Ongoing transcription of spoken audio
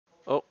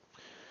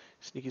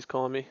Sneaky's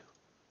calling me.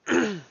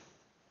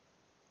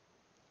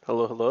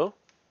 Hello, hello.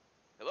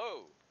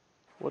 Hello.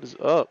 What is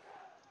up?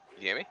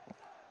 You hear me?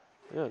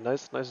 Yeah,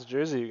 nice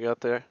jersey you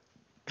got there.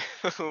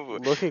 I,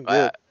 Looking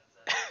good.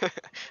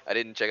 I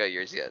didn't check out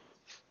yours yet.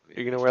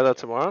 You're Let me gonna wear check that it out.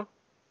 tomorrow?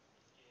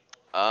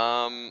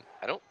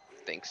 I don't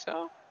think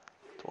so.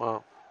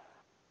 Wow,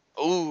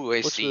 Oh,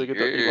 I looks see really good.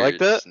 You like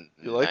that? yours.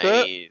 You like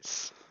that?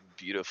 Nice.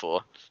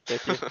 Beautiful.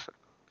 Thank you.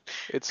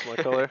 It's my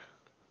color.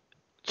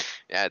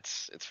 Yeah,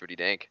 it's pretty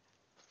dank.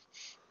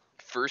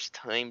 First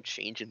time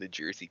changing the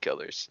jersey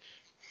colors.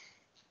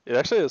 It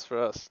actually is for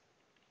us.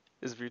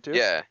 Is it for you too?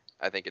 Yeah,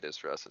 I think it is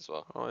for us as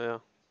well. Oh yeah.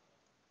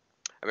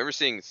 I remember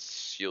seeing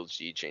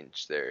CLG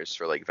change theirs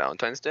for like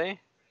Valentine's Day,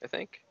 I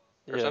think,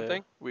 or Yeah.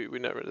 something. We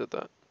never did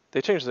that.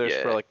 They changed theirs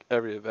for Yeah. like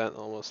every event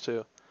almost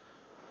too.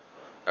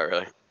 Oh,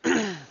 really?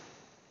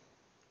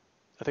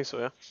 I think so,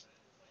 yeah.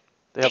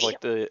 They have Damn. like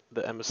the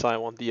MSI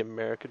one, the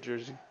America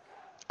jersey.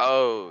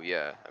 Oh,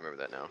 yeah, I remember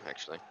that now,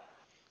 actually.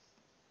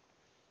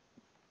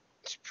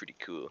 It's pretty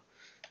cool.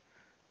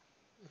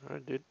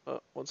 Alright, dude.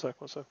 One sec,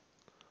 one sec.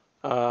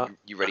 Uh,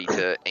 You ready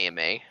to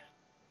AMA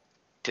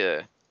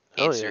to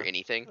hell answer yeah.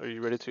 anything? Are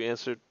you ready to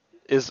answer?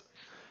 Is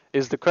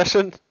the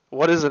question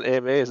what is an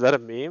AMA? Is that a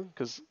meme?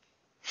 Because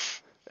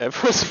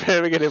everyone's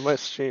spamming it in my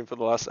stream for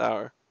the last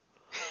hour.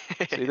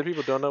 So either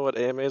people don't know what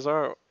AMAs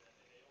are,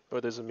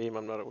 or there's a meme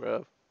I'm not aware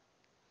of.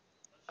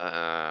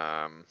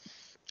 um,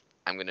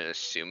 I'm gonna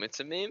assume it's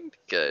a meme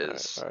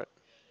Alright, because alright.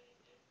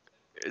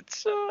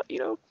 it's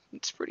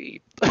it's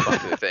pretty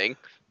popular thing.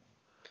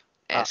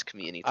 Uh, Ask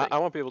me I anything. I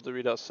won't be able to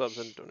read out subs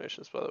and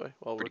donations, by the way,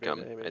 while we're Pretty doing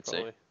the common, AMA I'd say.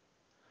 probably.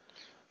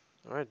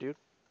 Alright, dude.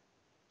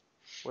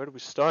 Where do we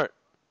start?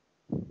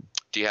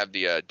 Do you have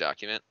the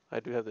document? I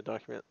do have the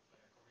document.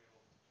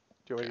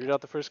 Do you want me to Okay. read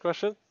out the first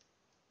question?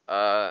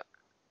 Uh,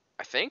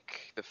 I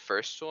think the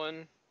first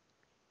one.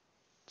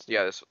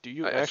 Yeah, this. Do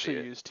you I see actually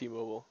it. use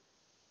T-Mobile?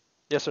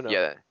 Yes or no?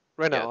 Yeah,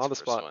 Right yeah, now, it's on the the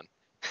first spot. one.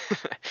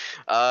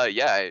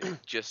 Yeah, I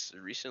just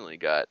recently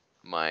got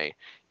my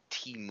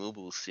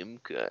T-Mobile SIM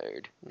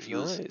card.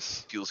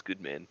 Nice. Feels good,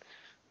 man.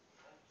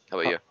 How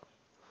about Uh, you?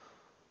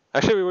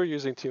 Actually, we were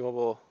using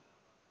T-Mobile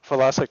for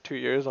the last like 2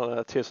 years on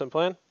a TSM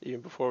plan,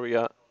 even before we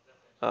got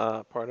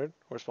partnered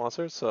or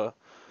sponsored. So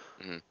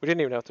Hmm. we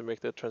didn't even have to make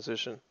the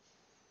transition.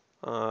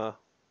 Uh,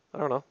 I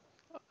don't know.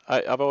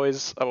 I've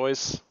always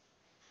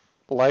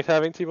liked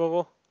having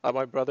T-Mobile.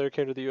 My brother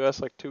came to the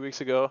U.S. like 2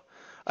 weeks ago.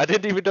 I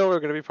didn't even know we were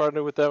gonna be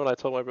partnered with them, and I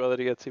told my brother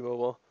to get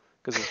T-Mobile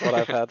because it's what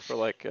I've had for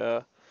like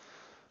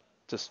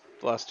just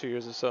the last 2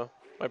 years or so.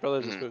 My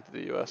brother just Hmm. moved to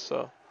the U.S.,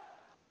 so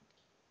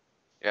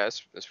Yeah,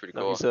 that's pretty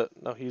now cool.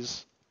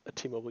 he's a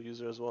T-Mobile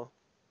user as well.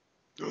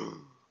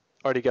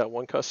 Already got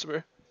one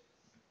customer.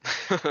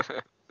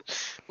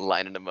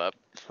 Lining them up.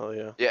 Oh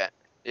yeah. Yeah,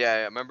 yeah. I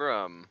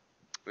remember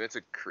we went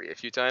to Korea a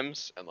few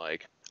times, and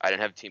like I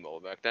didn't have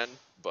T-Mobile back then,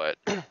 but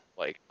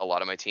like a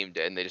lot of my team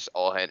did, and they just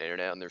all had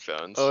internet on their Oh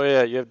phones.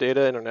 yeah, you have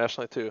data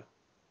internationally too.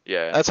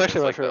 Yeah, That's and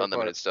actually it's my like the favorite part.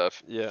 unlimited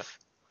stuff. Yeah.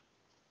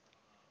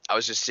 I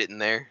was just sitting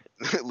there,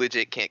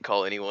 legit can't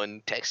call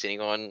anyone, text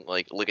anyone,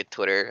 like look at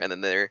Twitter, and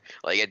then they're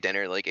like at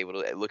dinner, like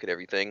able to look at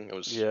everything. I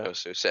Yeah. was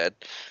so sad.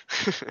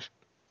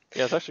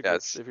 Yeah, it's actually Yeah, good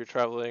it's if you're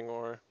traveling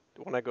or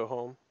when I go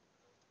home.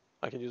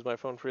 I can use my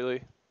phone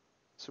freely.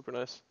 Super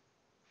nice.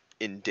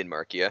 in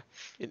Denmark, yeah.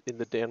 In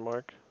the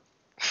Denmark.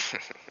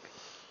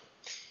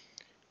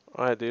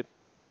 All right, dude.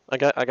 I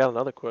got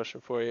another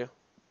question for you.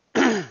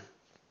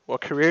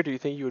 What career do you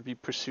think you would be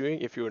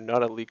pursuing if you were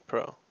not a league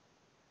pro?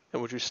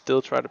 And would you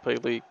still try to play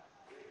league?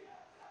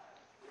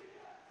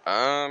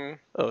 Um,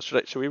 Oh,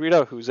 should we read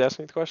out who's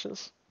asking the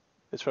questions?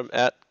 It's from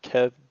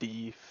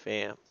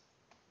 @KevDFam.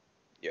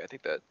 yeah, I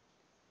think that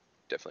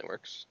definitely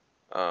works.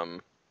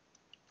 Um,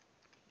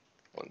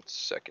 1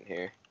 second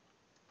here.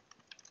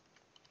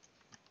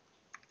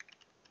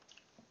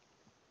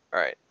 All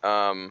right.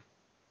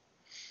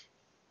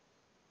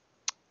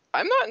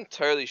 I'm not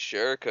entirely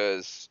sure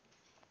because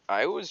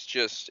I was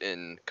just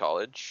in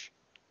college,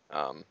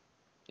 um,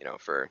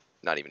 for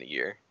not even a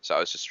year. So I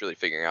was just really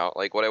figuring out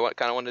like what I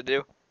kind of wanted to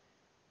do.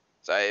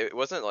 So it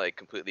wasn't like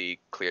completely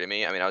clear to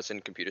me. I mean, I was in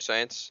computer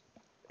science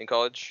in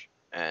college,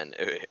 and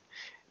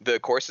the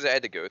courses I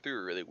had to go through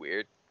were really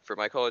weird. For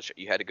my college,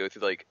 you had to go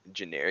through like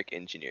generic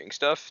engineering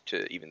stuff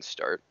to even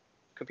start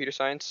computer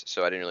science.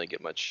 So I didn't really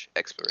get much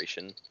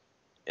exploration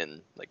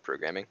in like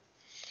programming,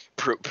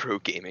 pro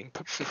gaming.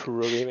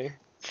 Pro gaming.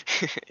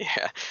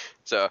 Yeah.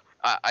 So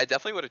I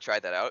definitely would have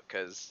tried that out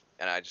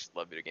and I just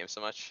love video games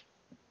so much.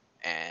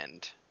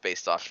 And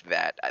based off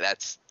that,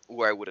 that's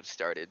where I would have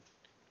started,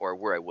 or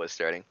where I was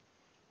starting.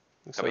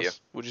 Makes How about you?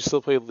 sense. Would you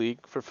still play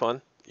league for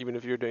fun, even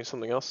if you were doing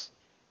something else?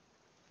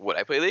 Would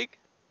I play League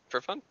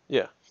for fun?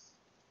 Yeah.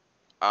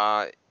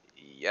 Uh,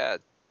 yeah,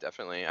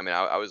 definitely. I mean,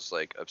 I was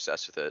like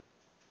obsessed with it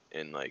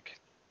in like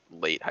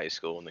late high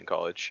school and then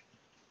college.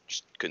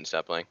 Just couldn't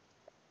stop playing.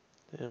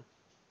 Yeah.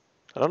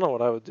 I don't know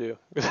what I would do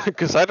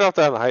because I dropped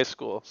out of high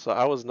school, so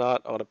I was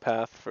not on a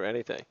path for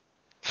anything.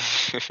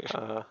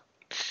 Uh,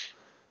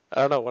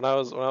 I don't know. When I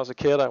was a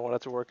kid, I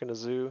wanted to work in a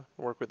zoo,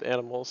 work with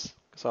animals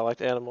because I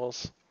liked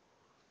animals.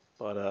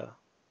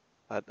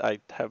 but I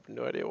have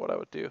no idea what I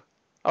would do.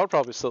 I would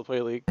probably still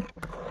play League.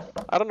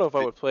 I don't know if I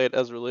The, would play it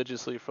as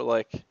religiously for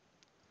like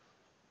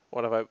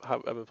what have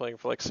I've been playing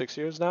for like 6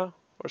 years now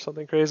or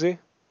something crazy.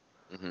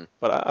 hmm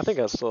But I think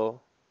I'd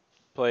still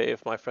play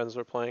if my friends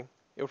were playing.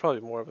 It would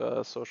probably be more of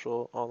a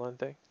social online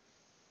thing.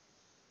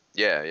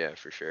 Yeah, yeah,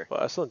 for sure.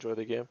 But I still enjoy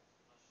the game.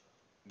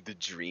 The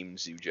dream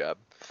zoo job.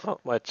 Oh,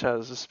 my chat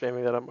is just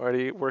spamming that I'm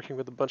already working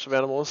with a bunch of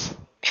animals.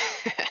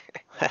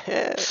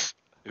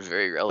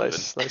 Very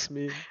relevant. Nice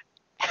meme.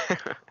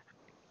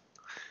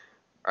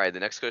 All right, the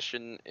next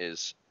question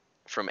is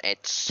from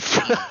at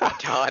Sneaky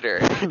Daughter.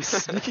 From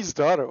Sneaky's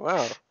daughter.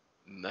 Wow.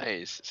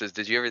 Nice. It says,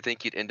 did you ever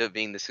think you'd end up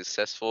being this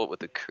successful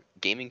with a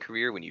gaming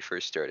career when you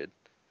first started?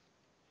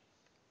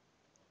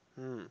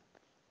 Hmm.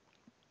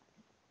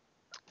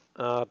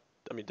 Uh,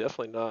 I mean,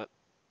 definitely not.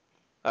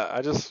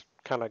 I just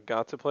kind of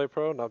got to play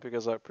pro, not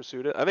because I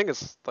pursued it. I think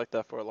it's like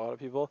that for a lot of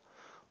people.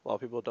 A lot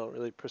of people don't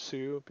really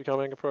pursue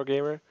becoming a pro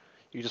gamer.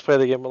 You just play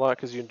the game a lot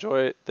because you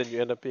enjoy it, then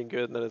you end up being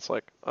good, and then it's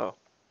like, oh,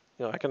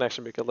 I can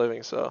actually make a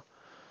living. So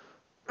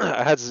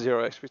I had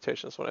zero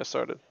expectations when I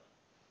started.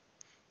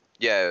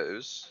 Yeah, it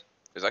was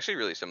actually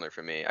really similar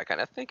for me. I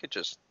kind of think it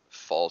just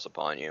falls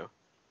upon you,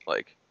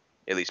 like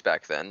at least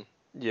back then.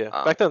 Yeah,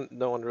 Um, back then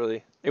no one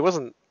really. It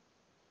wasn't.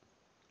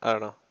 I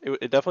don't know.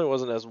 It definitely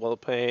wasn't as well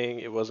paying.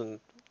 It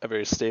wasn't a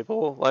very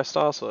stable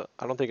lifestyle, so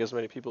I don't think as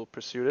many people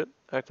pursued it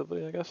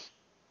actively, I guess.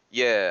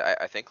 yeah,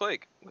 I think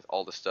like with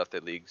all the stuff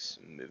that league's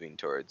moving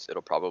towards,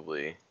 it'll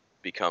probably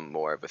become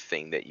more of a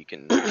thing that you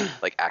can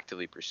like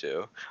actively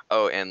pursue.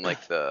 Oh, and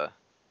like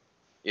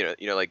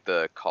like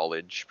the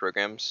college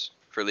programs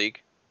for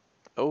league.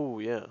 Oh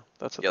yeah,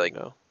 that's a Yeah, thing like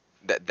now.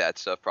 that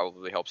stuff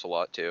probably helps a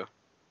lot too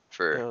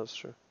for Yeah, that's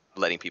true.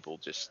 letting people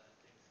just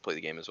play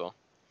the game as well.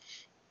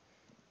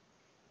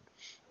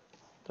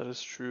 That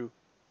is true.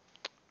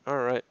 All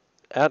right.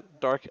 At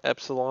Dark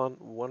Epsilon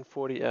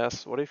 140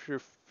 asks, what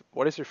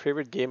is your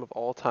favorite game of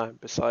all time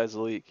besides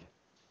League?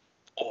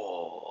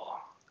 Oh,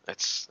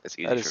 that's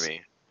easy That for is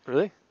me.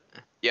 really?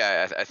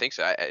 Yeah, I think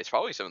so. It's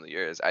probably some of the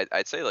years.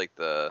 I'd say like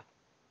the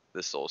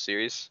Soul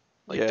series,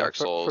 like Yeah, Dark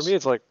for me Souls.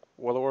 it's like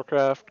World of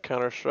Warcraft,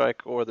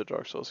 Counter-Strike, or the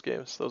Dark Souls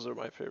games. Those are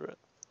my favorite.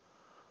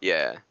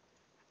 Yeah,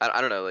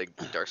 I don't know. Like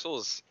Dark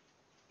Souls,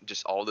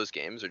 just all those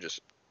games are just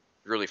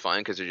really fun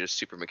because they're just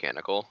super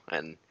mechanical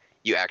and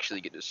you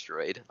actually get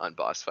destroyed on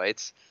boss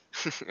fights.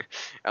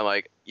 And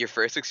like your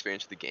first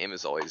experience with the game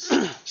is always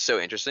so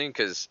interesting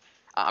because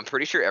I'm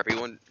pretty sure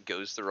everyone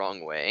goes the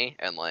wrong way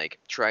and like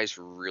tries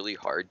really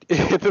hard to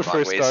kill the The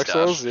wrong first way Dark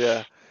Souls, stuff.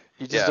 yeah.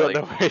 You just Yeah, don't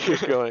know like where you're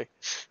going.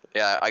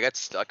 yeah, I got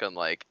stuck on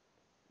like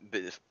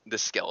the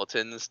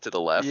skeletons to the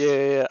left Yeah,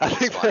 yeah, yeah. I in the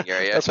think spawning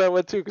area. that's where I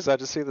went to because I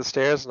just see the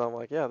stairs and I'm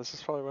like, yeah, this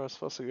is probably where I'm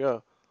supposed to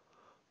go.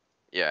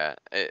 Yeah,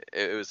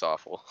 it was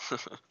awful.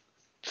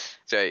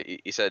 So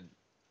you said,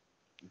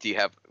 do you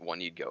have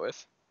one you'd go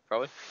with?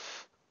 Probably.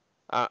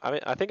 I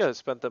mean, I think I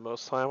spent the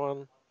most time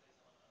on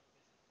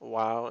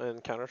WoW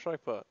and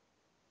Counter-Strike, but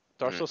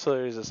Dark Mm, Souls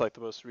series is like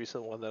the most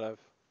recent one that I've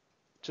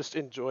just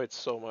enjoyed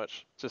so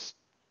much. Just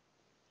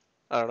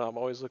I don't know. I'm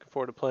always looking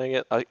forward to playing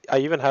it. I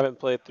even haven't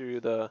played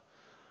through the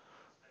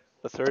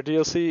third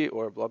DLC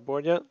or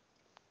Bloodborne yet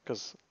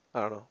because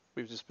I don't know.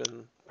 We've just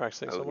been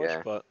practicing oh so much,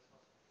 yeah, but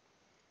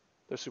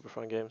they're super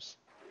fun games.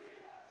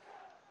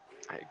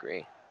 I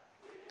agree.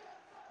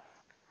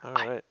 All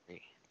I right.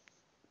 agree.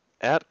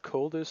 At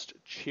Coldest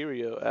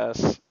Cheerio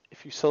asks,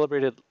 if you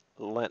celebrated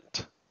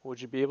Lent,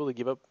 would you be able to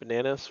give up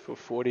bananas for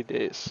 40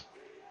 days?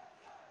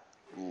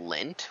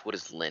 Lent? What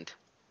is Lent?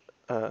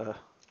 Uh,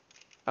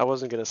 I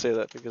wasn't gonna say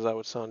that because I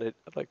would sound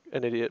like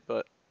an idiot,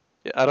 but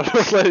yeah, I don't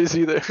know what that is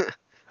either.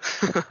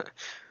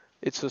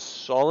 It's a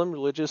solemn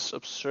religious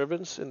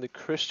observance in the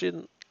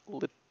Christian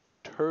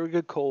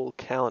liturgical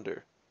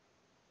calendar.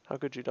 How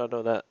could you not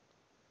know that?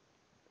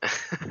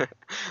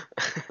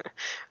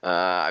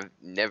 I've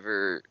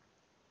never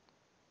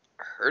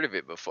heard of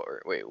it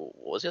before. Wait, what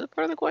was the other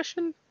part of the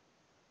question?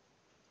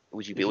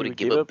 Would you be If able you to would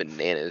give give up up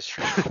bananas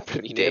for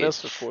 40 days?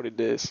 bananas for 40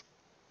 days.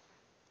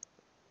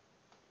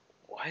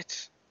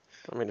 What?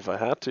 I mean, if I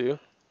had to,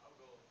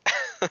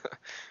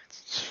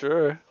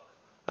 sure.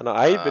 I know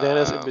I eat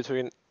bananas in uh,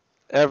 between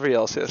every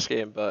LCS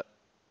game, but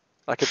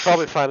I could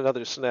probably find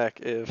another snack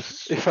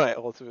if I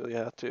ultimately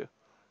had to.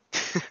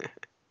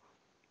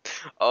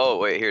 oh,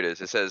 wait, here it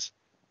is. It says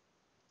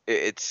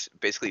it's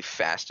basically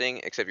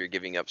fasting, except you're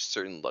giving up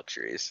certain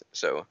luxuries.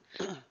 So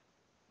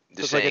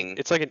they're So saying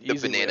it's like an the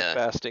easy way of banana.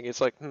 fasting.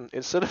 It's like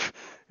instead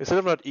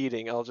of not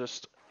eating, I'll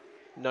just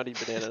not eat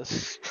bananas.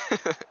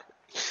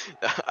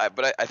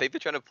 But I think they're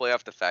trying to play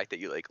off the fact that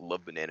you like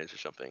love bananas or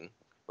something.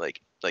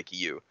 Like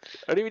you.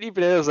 I don't even eat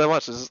bananas that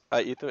much.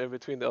 I eat them in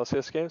between the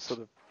LCS games,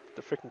 so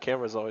the freaking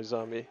camera's always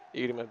on me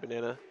eating my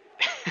banana.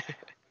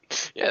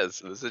 Yes,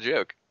 this is a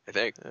joke. I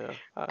think. Yeah,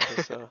 I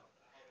think so.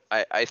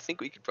 I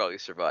think we could probably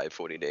survive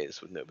 40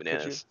 days with no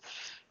Could you? bananas.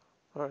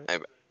 All right,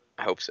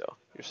 I hope so.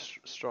 you're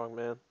strong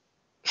man.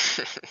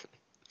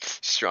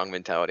 Strong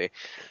mentality.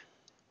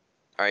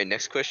 All right,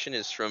 next question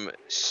is from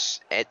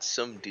at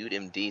some dude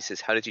MD says,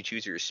 "How did you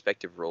choose your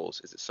respective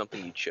roles? Is it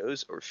something you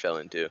chose or fell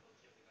into?"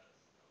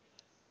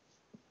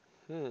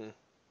 Hmm.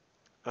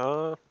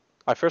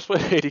 I first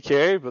played AD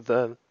carry, but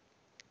then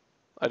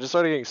I just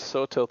started getting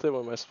so tilted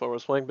when my support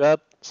was playing bad,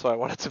 so I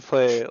wanted to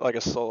play like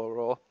a solo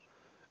role.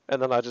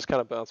 And then I just kind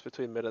of bounced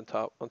between mid and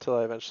top until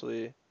I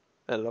eventually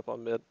ended up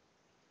on mid.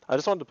 I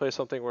just wanted to play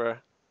something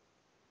where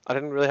I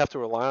didn't really have to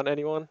rely on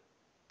anyone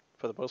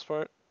for the most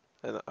part,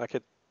 and I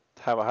could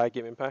have a high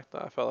game impact.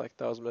 I felt like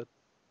that was mid.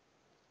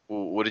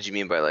 What did you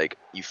mean by like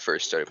you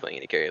first started playing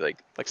any carry?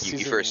 Like Like you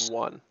season first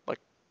one, like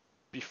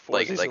before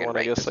like season in one, I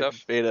ranked and guess, like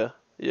stuff? beta.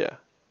 Yeah,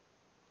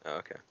 Oh,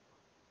 okay.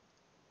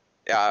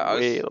 Yeah, like I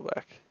way was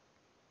back.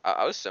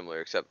 I was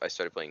similar except I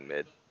started playing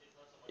mid.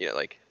 You know,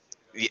 like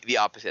the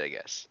opposite, I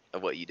guess,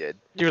 of what you did.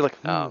 You were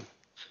like, Um,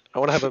 I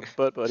want to have a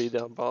butt buddy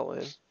down ball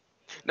lane.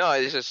 no,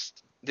 it's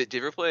just did you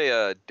ever play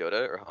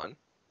Dota or Han?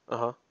 Uh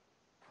huh.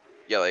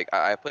 Yeah, like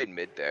I played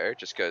mid there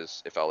just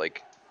because it felt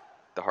like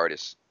the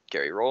hardest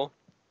carry role.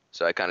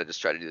 So I kind of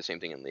just tried to do the same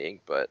thing in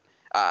League, but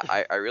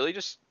I really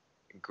just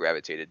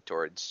gravitated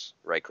towards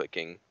right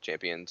clicking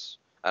champions.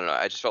 I don't know.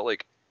 I just felt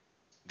like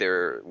there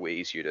are way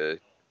easier to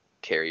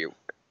carry,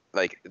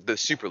 like the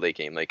super late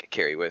game, like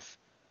carry with,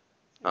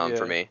 for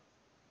Yeah. me.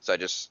 So I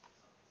just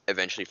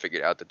eventually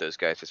figured out that those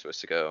guys are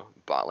supposed to go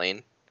bot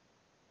lane,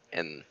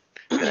 and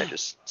then I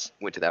just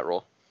went to that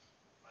role.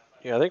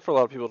 Yeah, I think for a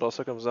lot of people it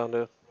also comes down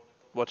to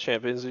what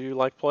champions you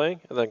like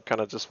playing, and then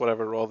kind of just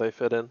whatever role they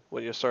fit in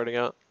when you're starting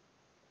out.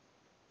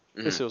 At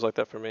Hmm. least it was like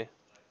that for me.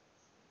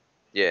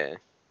 Yeah.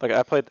 Like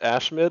I played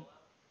Ash mid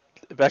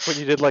back when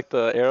you did like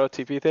the arrow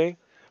TP thing,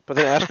 but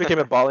then Ash became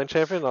a bot lane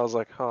champion, and I was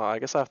like, huh, I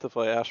guess I have to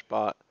play Ash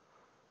bot.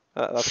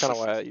 That's kind of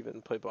why I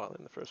even played bot lane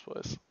in the first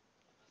place.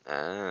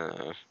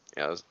 Ah,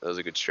 yeah, that was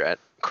a good strat.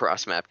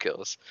 Cross map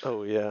kills.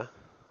 Oh yeah.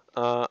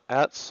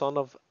 At Son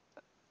of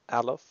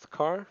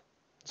Alethkar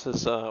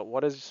says,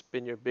 what has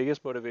been your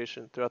biggest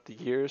motivation throughout the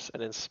years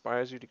and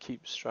inspires you to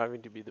keep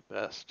striving to be the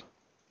best?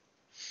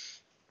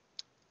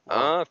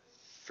 Wow. Uh,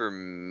 for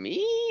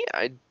me,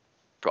 I'd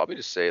probably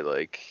just say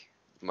like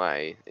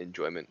my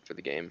enjoyment for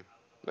the game.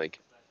 Like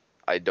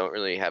I don't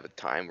really have a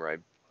time where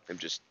I'm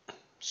just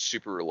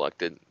super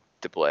reluctant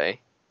to play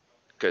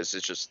because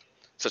it's just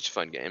such a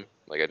fun game.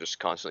 Like I just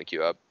constantly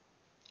queue up,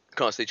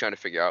 constantly trying to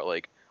figure out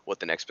like what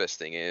the next best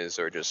thing is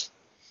or just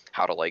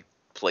how to like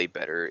play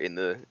better in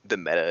the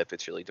meta if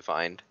it's really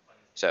defined.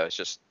 So it's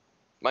just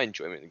my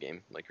enjoyment of the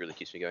game like really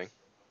keeps me going.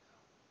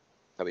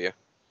 How about you?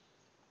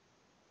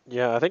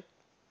 Yeah, I think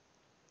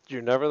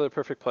you're never the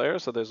perfect player,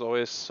 so there's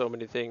always so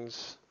many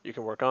things you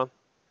can work on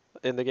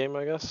in the game,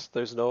 I guess.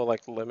 There's no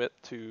like limit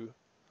to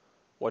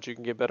what you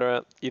can get better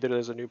at. Either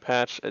there's a new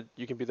patch, and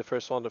you can be the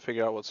first one to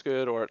figure out what's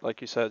good, or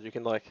like you said, you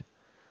can like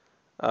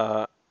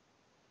uh,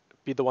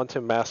 be the one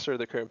to master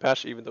the current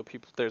patch, even though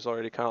people there's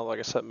already kind of like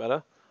a set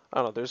meta. I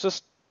don't know. There's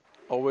just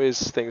always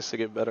things to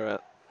get better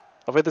at.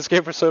 I've played this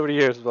game for so many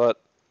years, but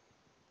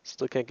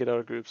still can't get out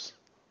of groups.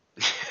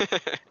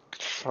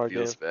 It's a hard game.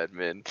 Feels bad,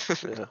 man.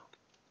 Yeah,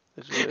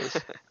 it really is.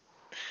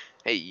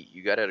 Hey,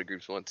 you got out of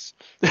groups once.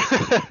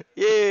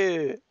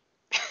 Yeah.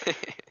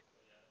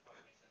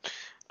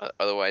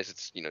 Otherwise,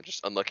 it's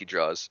just unlucky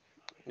draws.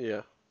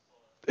 Yeah.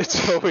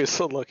 It's always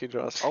unlucky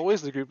draws.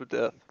 Always the group of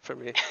death for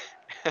me.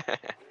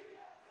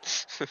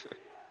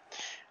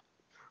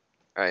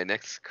 All right,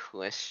 next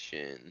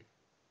question.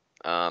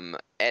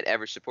 At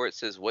Average Support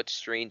says, "What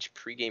strange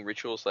pregame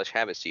rituals slash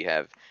habits do you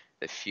have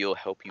that feel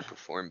help you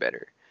perform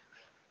better?"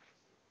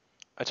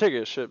 I take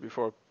a shit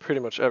before pretty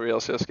much every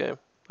LCS game,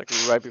 like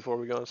right before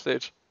we go on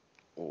stage.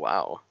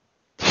 Wow,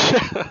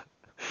 I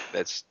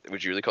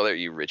would you really call that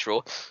your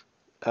ritual?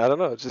 don't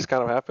know. It just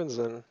kind of happens,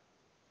 and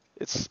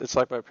it's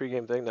like my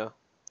pregame thing now.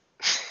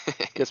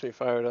 Gets me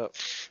fired up.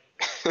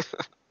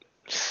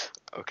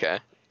 Okay.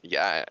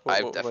 Yeah,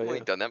 I've What about definitely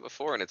you? done that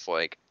before, and it's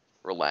like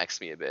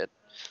relaxed me a bit.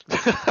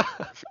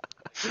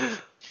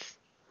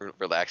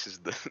 Relaxes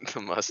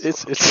the muscle.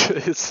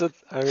 it's.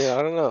 I mean,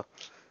 I don't know.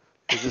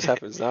 It just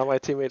happens. Now my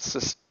teammates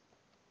just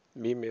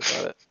meme me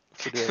about it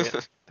for doing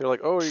it. They're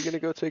like, "Oh, are you gonna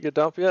go take a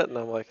dump yet?" And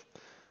I'm like,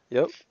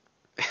 "Yep,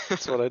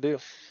 that's what I do."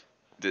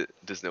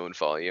 Does no one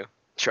follow you?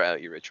 Try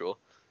out your ritual.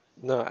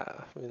 No,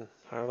 I mean,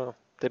 I don't know.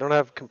 They don't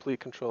have complete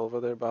control over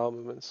their bowel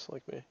movements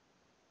like me.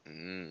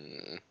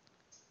 Mm.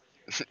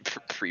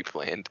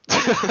 Pre-planned.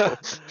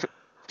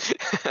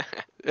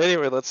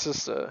 Anyway, let's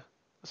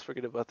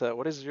forget about that.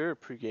 What is your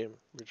pregame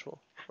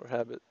ritual or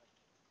habit?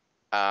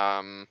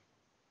 um,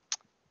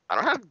 I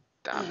don't have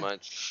that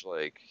much.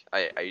 Like,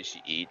 I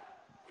usually eat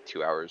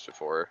 2 hours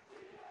before.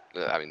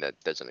 I mean, that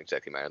doesn't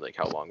exactly matter, like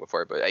how long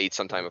before, but I eat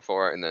sometime Mhm.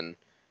 before, and then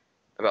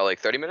about like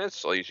 30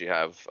 minutes, I'll usually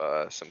have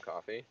some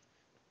coffee,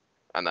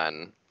 and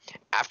then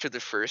after the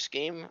first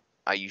game,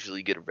 I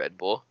usually get a Red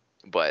Bull,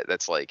 but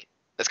that's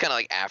kind of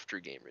like after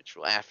game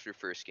ritual, after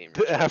first game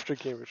The ritual. after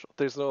game ritual.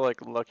 There's no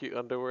like lucky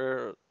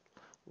underwear or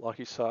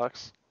lucky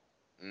socks,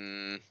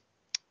 Mm,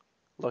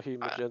 lucky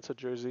I, magenta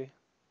jersey.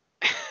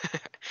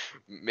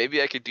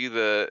 maybe I could do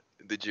the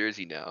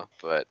jersey now,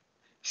 but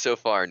so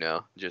far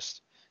no.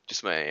 Just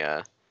Just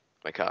my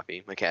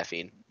coffee, my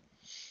caffeine.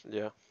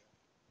 Yeah,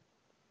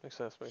 makes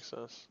sense. Makes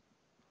sense.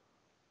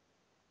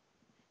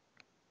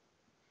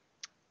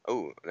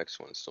 Oh, next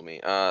one is still me.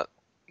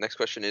 Next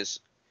question is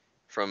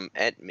from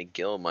at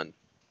Miguel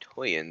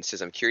Montoyan.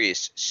 Says, I'm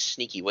curious,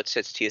 Sneaky, what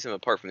sets TSM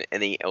apart from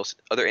the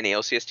other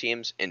NALCS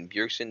teams? And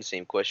Bjergsen,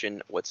 same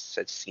question, what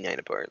sets C9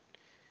 apart?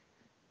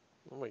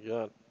 Oh my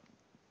god,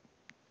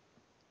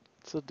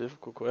 it's a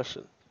difficult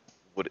question.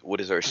 What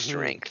is our Hmm.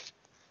 strength?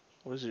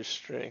 What is your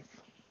strength?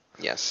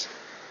 Yes.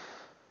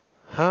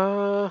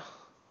 Uh,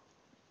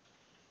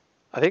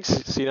 I think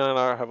C9 and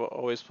I have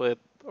always played,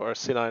 or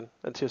C9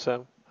 and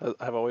TSM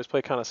have always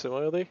played kind of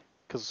similarly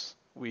because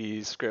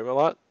we scrim a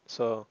lot.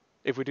 So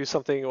if we do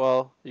something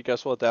well, you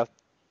guys will adapt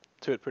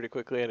to it pretty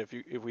quickly, and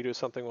if we do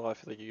something well, I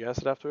feel like you guys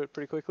adapt to it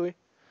pretty quickly.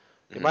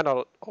 It Hmm. might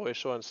not always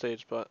show on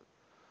stage, but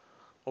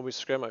when we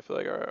scrim, I feel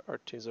like our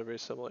teams are very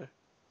similar.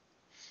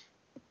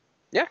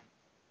 Yeah,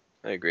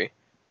 I agree.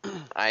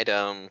 I'd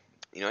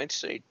I'd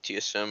say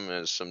TSM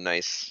has some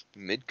nice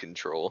mid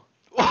control.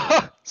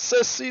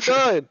 Says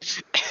C9.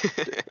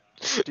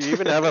 Do you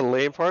even have a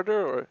lane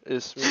partner, or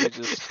is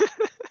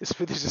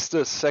Smoothie just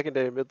a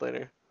secondary mid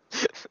laner?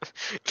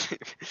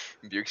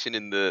 Bjergsen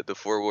in the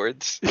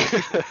forwards.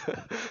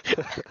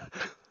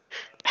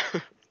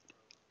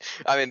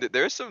 I mean,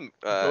 there's some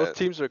Both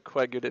teams are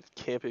quite good at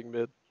camping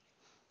mid.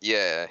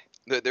 yeah,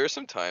 there were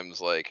some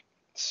times like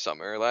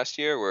summer last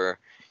year where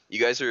you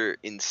guys are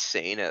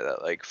insane at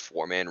that like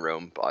 4-man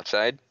roam bot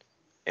side,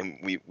 and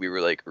we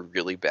were like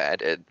really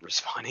bad at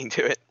responding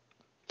to it.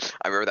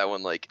 I remember that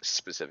one like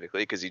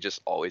specifically because he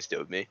just always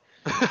dove me.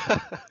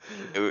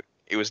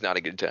 It was not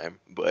a good time,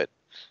 but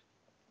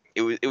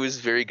it was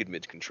very good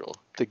mid control.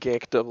 The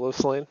gank double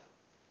lane.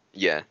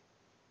 Yeah,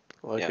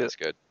 I like yeah, it. that's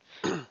good.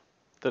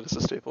 That is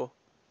a staple.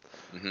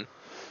 Hmm.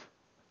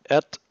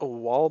 At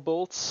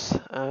Wallbolts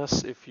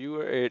asks, if you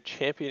were a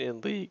champion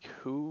in League,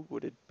 who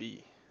would it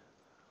be?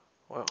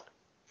 Wow.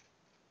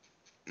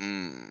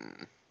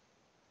 Mm.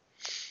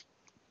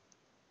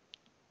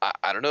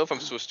 I don't know if I'm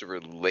supposed to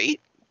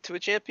relate to a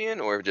champion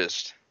or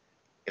just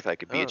if I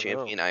could I be a don't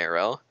know. champion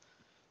IRL,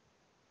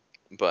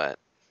 but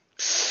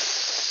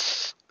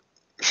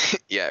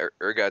yeah,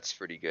 Urgot's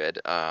pretty good.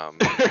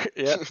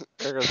 Yeah,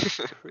 Ergo's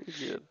pretty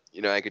good.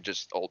 I could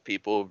just ult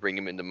people, bring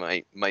them into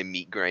my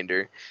meat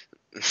grinder.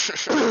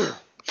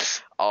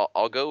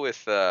 I'll go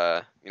with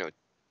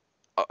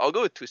I'll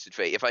go with Twisted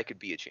Fate if I could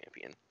be a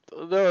champion.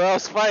 No, that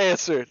was my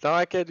answer. Now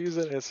I can't use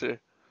that answer.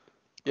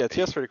 Yeah,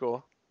 TS pretty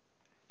cool.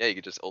 Yeah, you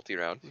could just ulti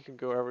around. You can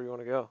go wherever you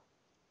want to go.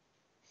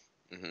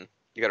 Hmm.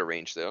 You got a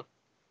range though.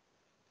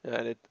 Yeah,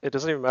 and it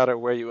doesn't even matter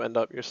where you end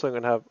up. You're still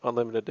going to have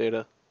unlimited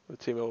data with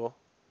T-Mobile.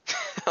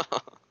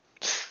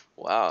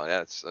 Wow,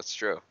 that's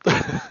true.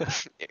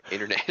 I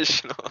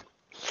International.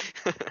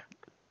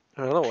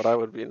 don't know what I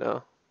would be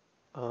now.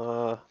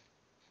 Uh,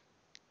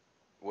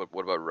 What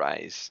about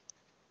Rise?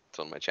 That's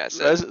what my chat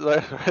said.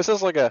 Rise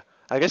is like a.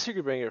 I guess you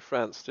could bring your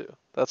friends too.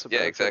 That's a Yeah,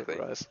 better part of exactly.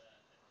 Rise.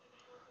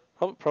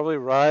 Probably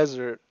Rise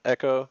or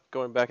Echo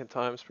going back in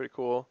time is pretty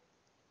cool.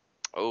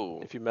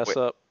 Oh, If you mess wait.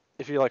 up,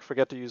 if you like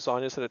forget to use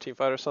Zonius in a team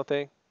fight or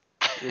something,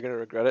 you're gonna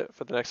regret it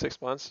for the next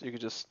 6 months. You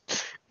could just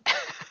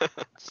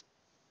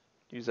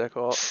use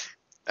Echo ult.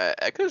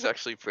 Echo's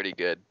actually pretty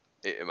good.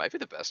 It might be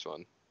the best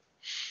one.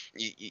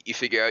 You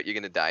figure out you're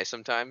gonna die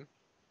sometime,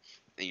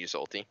 and you use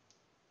ulti.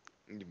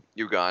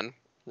 You're gone.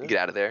 You Yeah, get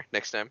out of there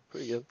next time.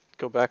 pretty good.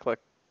 Go back like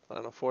I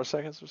don't know 4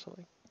 seconds or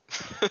something.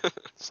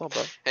 It's not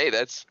bad. Hey,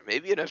 that's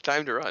maybe enough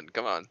time to run.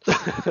 Come on.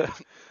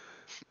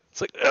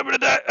 It's like I'm gonna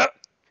die.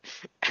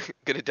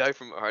 Gonna die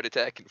from a heart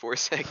attack in 4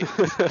 seconds.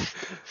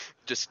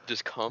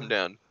 Just calm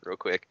down real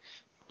quick.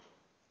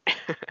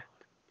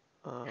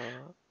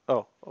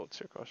 Oh, it's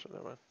your question.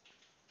 Never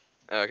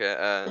Okay.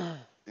 mind.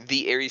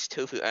 The Aries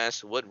Tofu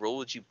asks, what role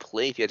would you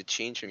play if you had to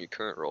change from your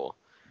current role?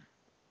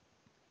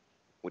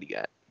 What do you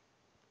got?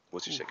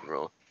 What's your second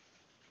role?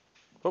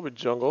 Probably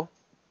jungle.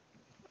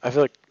 I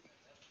feel like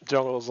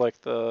jungle is like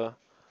the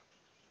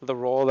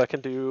role that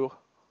can do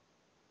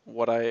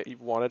what I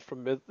wanted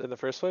from mid in the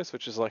first place,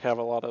 which is like have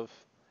a lot of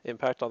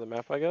impact on the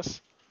map, I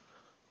guess.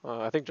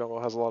 I think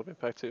jungle has a lot of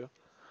impact too.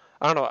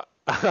 I don't know.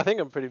 I think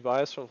I'm pretty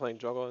biased from playing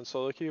jungle in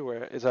solo queue,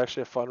 where it's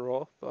actually a fun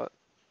role, but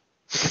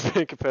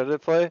in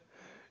competitive play,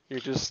 you're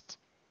just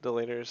the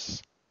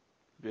laner's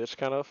bitch,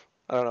 kind of.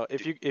 I don't know.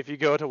 If you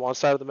go to one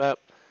side of the map,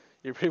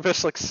 you're pretty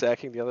much like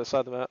sacking the other side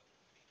of the map.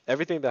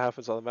 Everything that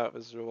happens on the map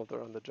is revolved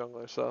around the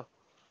jungler, so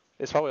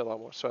it's probably a lot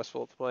more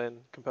stressful to play in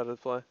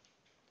competitive play.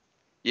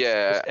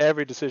 Because Yeah,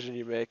 every decision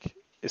you make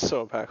is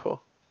so impactful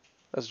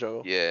as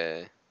jungle.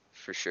 yeah,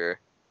 for sure.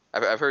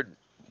 I've heard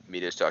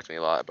Midas talk to me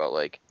a lot about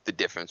like the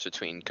difference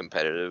between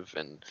competitive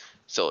and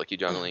solo queue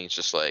jungling. It's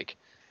just like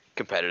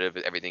competitive,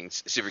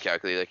 everything's super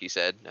calculated, like you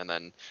said, and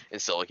then in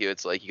solo queue,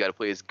 it's like you got to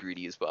play as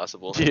greedy as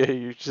possible. Yeah,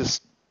 you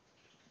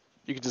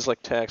can just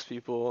like tax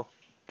people,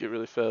 get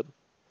really fed.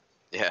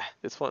 Yeah,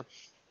 It's fun.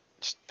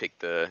 just pick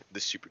the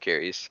super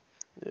carries.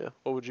 Yeah.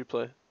 What would you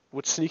play?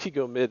 Would Sneaky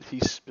go mid? He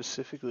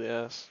specifically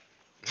asked.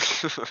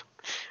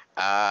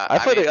 I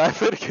mean, I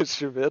played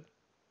against your mid.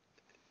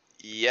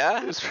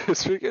 Yeah,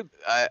 It's pretty good.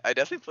 I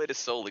definitely played a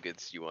soul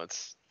against you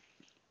once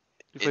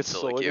You in played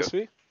solo solo queue. against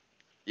me?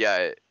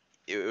 Yeah,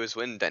 it was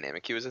when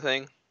dynamic queue was a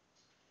thing,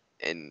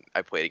 and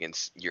I played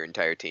against your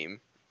entire team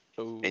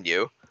Oh. and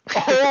you.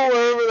 Oh, I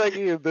remember that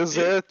game. The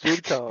Xerath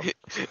Druid comp.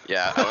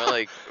 Yeah, I went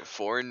like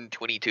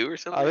 4-22 or I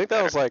something. think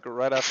that was like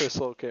right after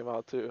Soul came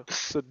out too.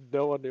 So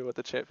no one knew what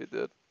the champion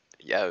did.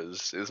 Yeah, it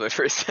was my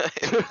first time.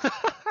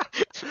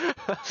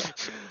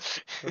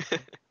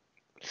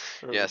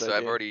 I Yeah, remember so that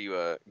I've game. already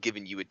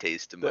given you a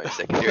taste of That, my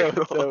secondary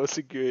that role. was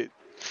a great.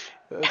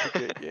 That was a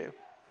great game.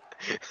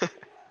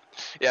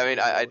 Yeah, I mean,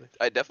 Holy moly.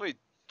 I definitely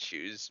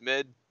choose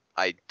mid.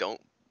 I don't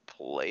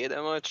play it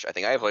that much. I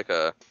think I have like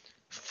a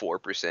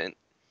 4%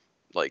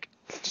 like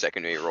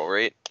secondary roll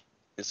rate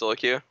in solo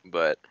queue,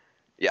 but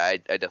yeah, I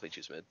definitely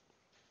choose mid.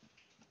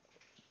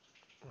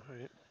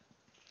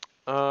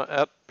 Alright.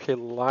 At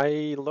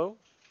Pililo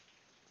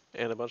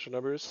and a bunch of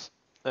numbers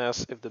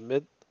asks if the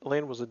mid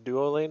lane was a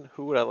duo lane,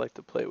 who would I like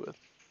to play with?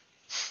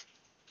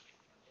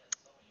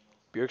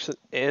 Bjergsen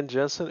and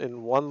Jensen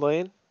in one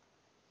lane?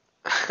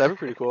 That'd be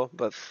pretty cool,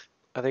 but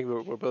I think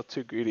we're both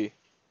too greedy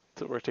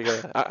to work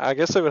together. I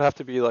guess it would have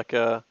to be like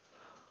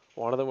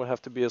one of them would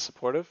have to be a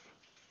supportive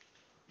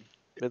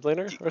mid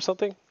laner do, or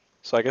something.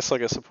 So I guess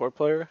like a support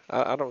player.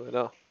 I don't really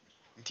know.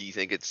 do you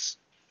think it's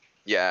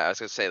yeah, I was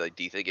gonna say like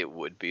do you think it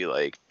would be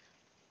like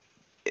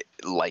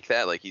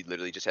that? Like you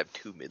literally just have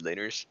two mid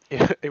laners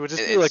Yeah, it would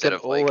just be like instead an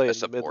of Ole like a in the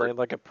mid support? lane,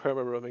 like a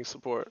perma roaming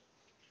support.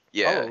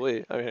 Yeah.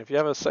 Probably. I mean, if you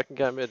have a second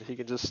guy mid, he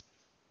can just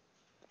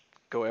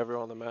go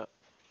everywhere on the map.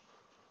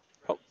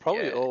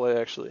 Probably Yeah. Ole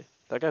actually.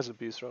 That guy's a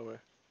beast roamer.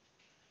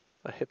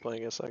 I hate playing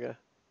against that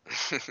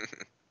guy.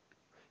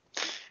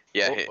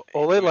 Yeah, he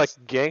Ole like was.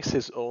 ganks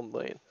his own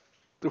lane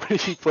when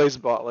he plays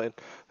bot lane.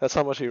 That's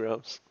how much he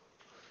roams.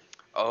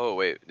 Oh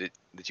wait,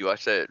 did you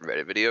watch that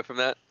Reddit video from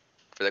that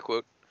for that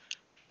quote?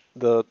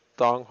 The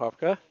Dong Hop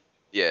guy.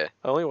 Yeah,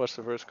 I only watched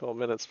the first couple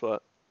minutes,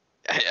 but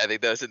I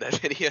think that was in that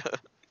video.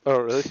 oh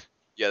really?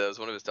 Yeah, that was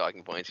one of his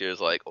talking points. He was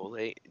like,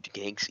 "Ole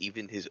ganks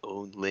even his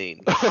own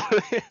lane."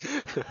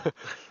 I've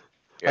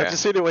Yeah.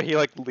 just seen it when he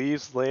like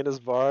leaves lane as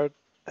Bard,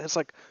 and it's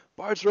like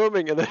Bard's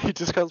roaming, and then he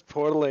just comes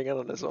portaling in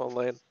on his own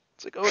lane.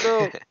 It's like, oh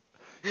no,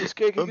 he's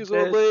ganking I'm his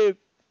own dead. lane.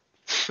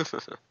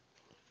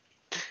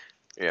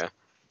 Yeah.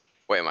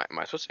 Wait, am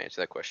I supposed to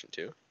answer that question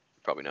too?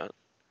 Probably not.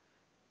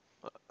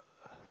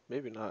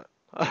 Maybe not.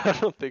 I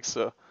don't think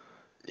so.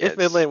 Yeah, If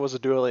mid it's lane was a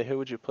duo lane, who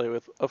would you play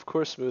with? Of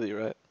course, Smoothie,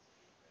 right?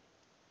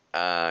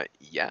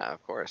 yeah,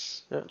 of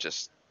course. Yeah.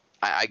 Just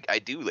I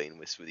do lane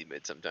with Smoothie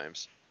mid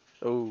sometimes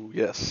Oh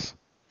yes,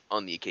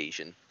 on the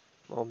occasion.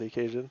 on the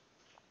occasion.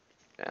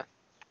 Yeah.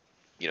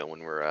 You know,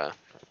 when we're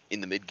in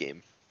the mid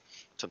game,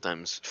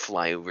 sometimes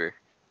fly over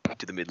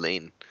to the mid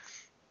lane.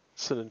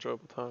 It's an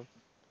enjoyable time.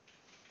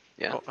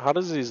 Yeah. Oh, how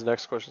does these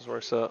next questions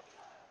work? So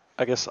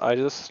I guess I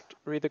just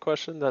read the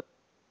question that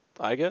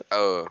I get,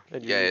 Oh,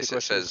 and you yeah, read the it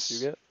questions you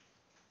says get.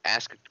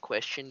 ask a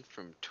question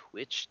from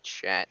Twitch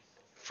chat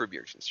for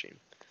Bjergsen stream.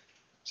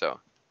 So,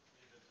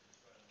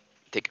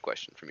 take a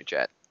question from your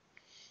chat.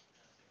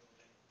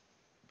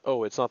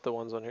 Oh, it's not the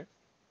ones on here.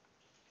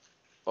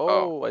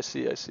 Oh, Oh, I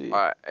see. I see.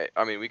 I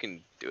mean, we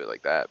can do it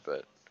like that,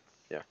 but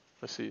yeah.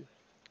 I see.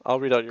 I'll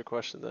read out your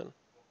question then.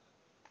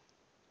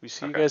 We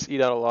see you Okay. guys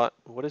eat out a lot.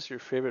 What is your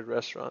favorite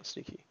restaurant,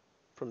 Sneaky?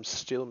 From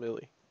Still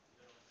Millie.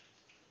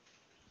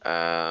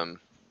 Um,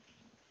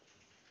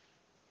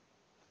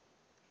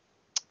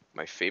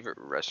 my favorite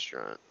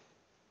restaurant.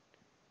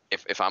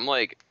 If I'm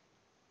like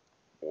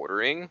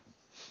ordering,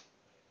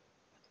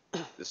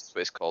 this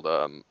place called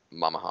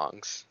Mama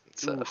Hong's.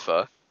 It's Ooh, pho. I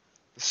like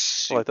that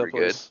Super good.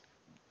 place.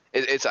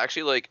 It's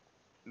actually like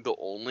the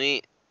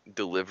only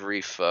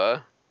delivery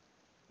pho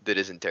that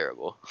isn't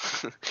terrible.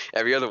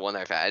 Every other one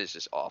I've had is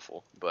just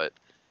awful, but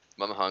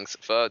Mama Hong's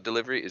pho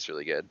delivery is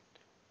really good.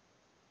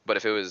 But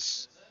if it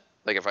was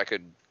like if I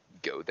could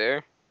go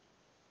there,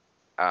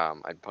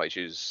 I'd probably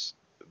choose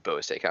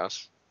Boa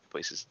Steakhouse. The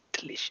place is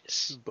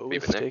delicious. Have you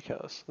Boa's been there?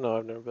 Steakhouse. No,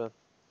 I've never been.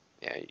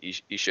 Yeah,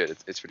 you should.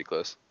 It's pretty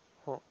close.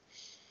 Huh.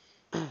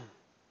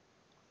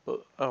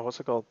 But, oh, what's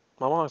it called?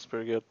 My mom's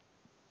pretty good.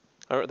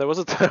 There was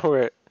a time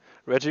where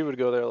Reggie would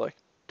go there like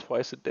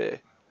twice a day.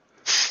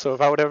 So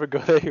if I would ever go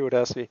there, he would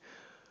ask me,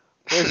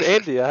 "Where's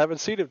Andy? I haven't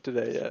seen him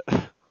today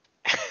yet."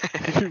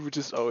 He would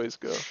just always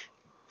go.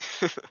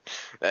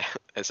 that,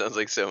 that sounds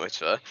like so much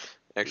fun,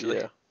 actually.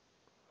 Yeah.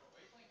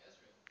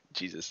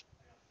 Jesus.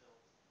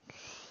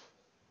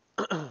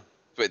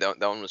 Wait, that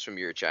one was from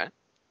your chat?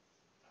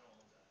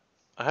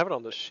 I have it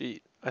on the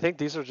sheet. I think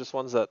these are just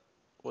ones that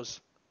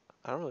was.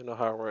 I don't really know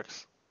how it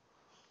works.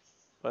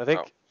 But I Oh,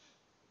 think.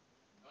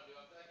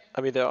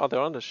 I mean, they're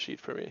on the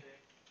sheet for me.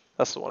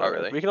 That's the one I oh read.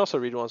 really? We can also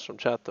read ones from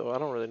chat though. I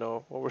don't really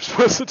know what we're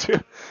supposed to do.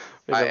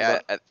 Maybe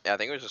I'm not. I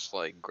think it was just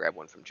like grab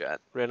one from chat.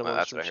 Random Well,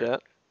 ones that's from what I heard.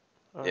 chat.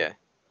 All right. Yeah.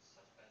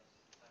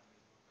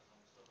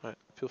 All right.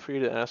 Feel free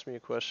to ask me a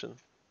question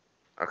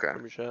Okay. All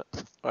from your chat.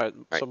 All right.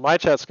 right. So my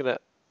chat's gonna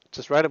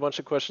just write a bunch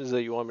of questions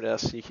that you want me to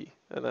ask Siki,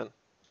 and then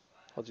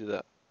I'll do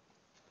that.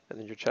 And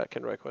then your chat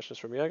can write questions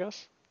for me, I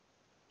guess.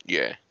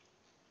 Yeah.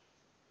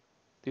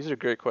 These are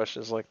great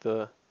questions, like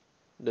the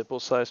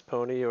nipple-sized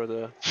pony or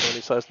the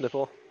pony-sized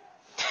nipple.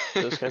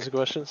 Those kinds of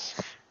questions.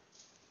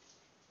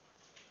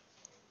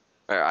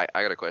 All right,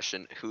 I got a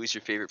question. Who is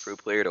your favorite pro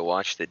player to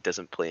watch that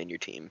doesn't play in your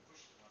team?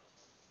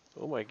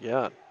 Oh my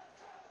god.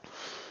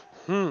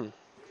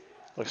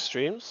 Like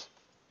streams?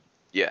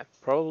 Yeah.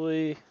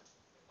 Probably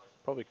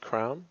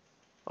Crown.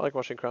 I like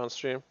watching Crown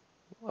stream.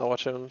 I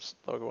watch him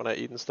like when I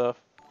eat and stuff.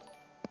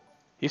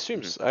 He Mhm.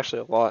 streams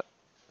actually a lot,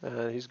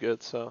 and he's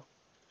good. So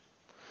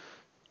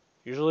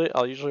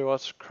I'll usually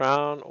watch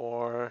Crown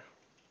or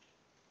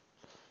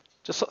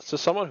just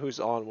someone who's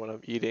on when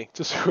I'm eating.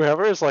 Just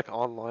whoever is like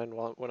online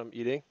when I'm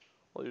eating,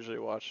 I'll usually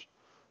watch.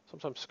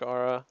 Sometimes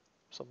Skara,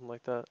 something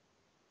like that.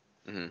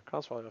 Mhm.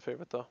 Crown's probably my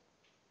favorite though.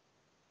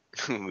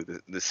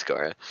 The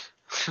Scar.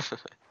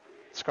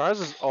 Scars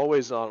is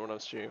always on when I'm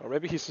streaming, or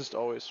maybe he's just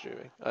always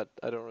streaming. I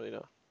don't really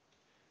know.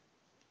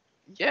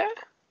 Yeah.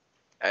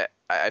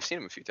 I've seen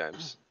him a few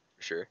times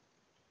for sure.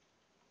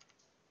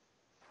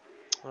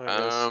 All right,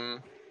 guys.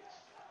 Um,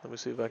 Let me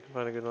see if I can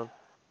find a good one.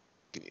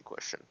 Give me a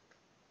question.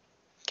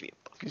 Give me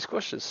a These fucking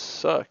questions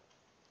suck.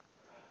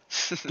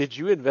 question. Did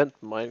you invent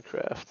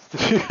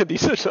Minecraft?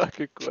 These are not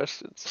good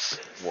questions.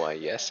 Why,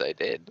 yes, I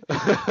did.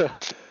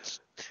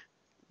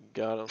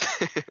 Got him.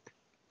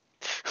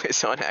 Wait,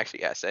 someone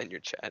actually asked that in your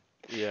chat.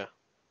 Yeah,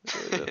 they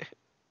really did.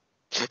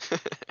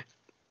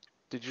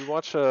 Did you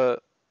watch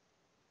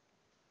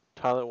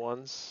Tyler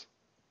One's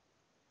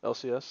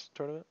LCS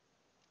tournament?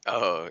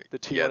 Oh, The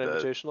yeah, T1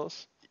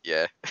 Invitationals?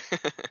 yeah.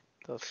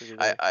 That was pretty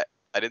I, good. I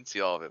I didn't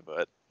see all of it,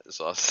 but I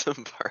saw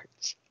some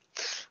parts.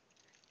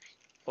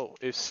 Oh,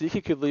 if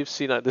Sneaky could leave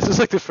C9, this is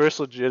like the first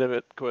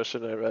legitimate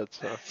question I read.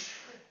 So,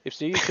 if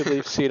Sneaky could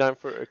leave C9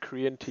 for a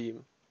Korean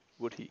team,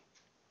 would he?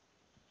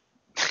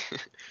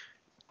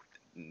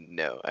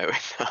 No, I would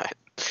not.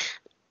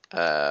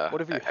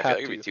 What if you I feel had like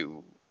it'd be to?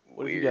 too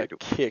What if you got weird.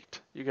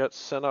 kicked? You got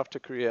sent off to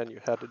Korea and you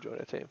had to join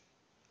a team.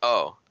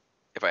 Oh,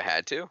 if I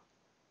had to?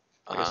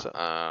 I guess so.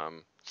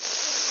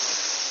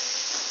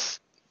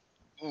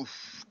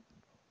 Oof.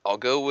 I'll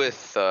go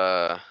with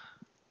Longzhu.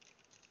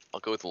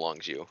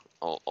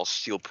 I'll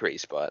steal Prey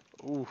spot,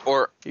 Ooh.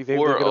 or You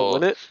think they're gonna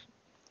win it?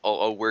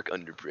 I'll work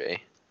under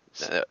Prey.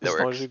 That As long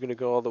as works. you're gonna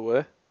go all the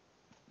way?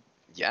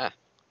 Yeah,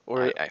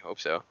 Or I hope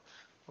so.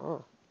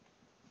 oh,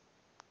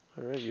 all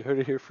right, you heard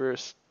it here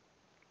first.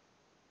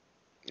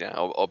 Yeah,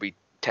 I'll be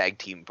tag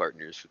team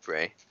partners with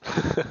Prey.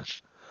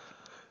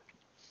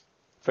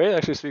 Frey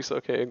actually speaks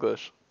okay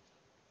English.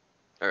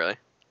 Oh, really?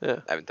 Yeah,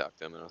 I haven't talked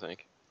to him. I don't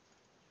think.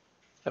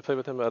 I played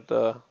with him at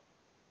the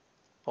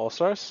All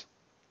Stars,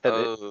 and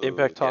Oh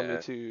Impact taught me yeah.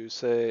 to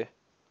say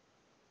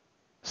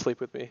 "sleep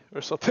with me"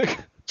 or something.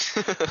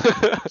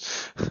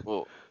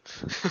 Well,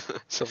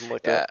 Something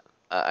like that.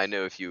 yeah. I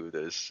know a few of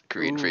those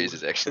Korean Ooh,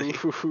 phrases actually.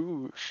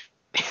 ooh.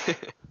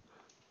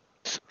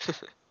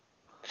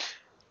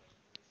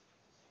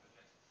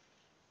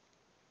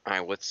 All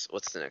right, what's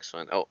the next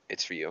one? Oh,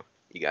 it's for you.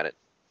 You got it.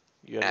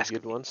 You got any Ask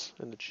good me. ones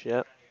in the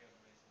chat?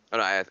 Oh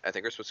no, I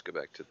think we're supposed to go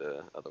back to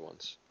the other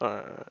ones, All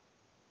right.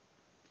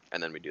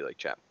 and then we do like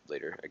chat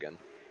later again.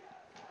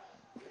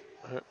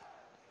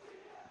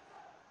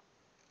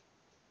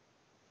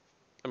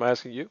 Am I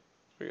asking you?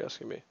 Or are you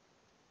asking me?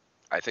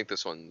 I think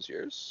this one's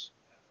yours.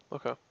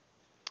 Okay.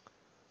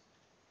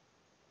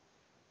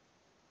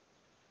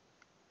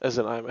 As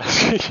in, I'm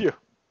asking you.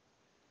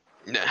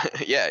 No,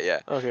 yeah, yeah.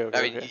 Okay, I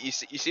okay, mean, okay. you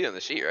see it on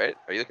the sheet, right?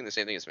 Are you looking at the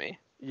same thing as me?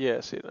 Yeah, I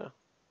see it now.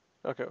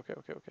 Okay, okay,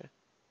 okay, okay.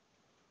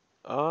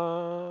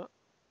 Uh,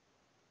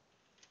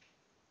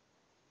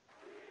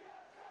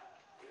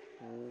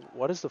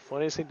 what is the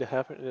funniest thing to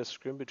happen in a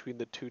scrim between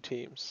the two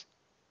teams?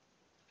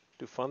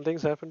 Do fun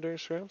things happen during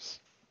scrims?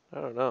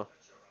 I don't know.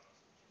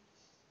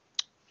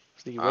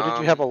 Sneaky, when did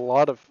you have Um, a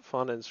lot of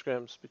fun in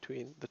scrims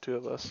between the two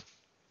of us?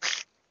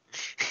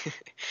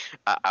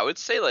 I would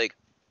say like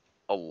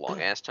a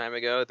long ass time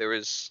ago there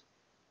was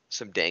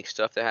some dank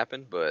stuff that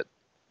happened, but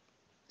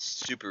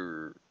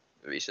super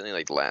recently,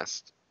 like the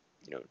last,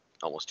 you know,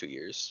 almost 2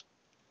 years,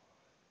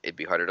 it'd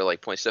be harder to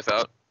like point stuff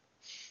out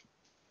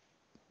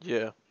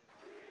Yeah,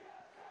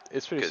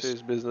 it's pretty because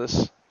serious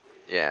business.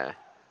 yeah,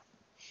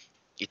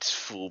 it's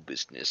full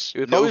business, It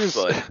would no probably just.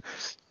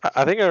 fun.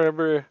 I think I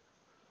remember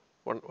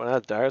when I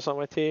had Darius on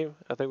my team.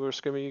 I think we were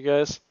scrimming you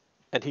guys,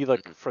 and he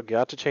like Mhm.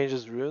 forgot to change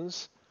his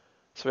runes,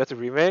 so we had to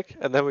remake.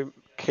 And then we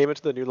came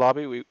into the new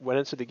lobby. We went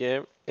into the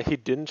game, and he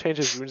didn't change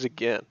his runes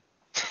again.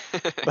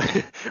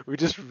 We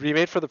just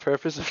remade for the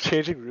purpose of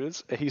changing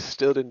runes, and he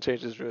still didn't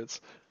change his runes.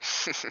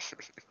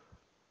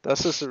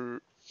 That's just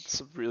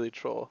it's a really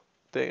troll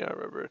thing I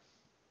remember.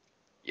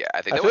 Yeah,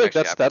 I think I that feel one like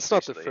actually happened that's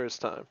not the recently.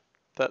 first time.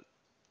 That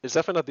it's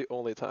definitely not the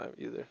only time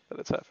either that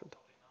it's happened.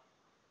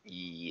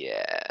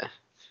 Yeah,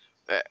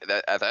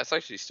 that's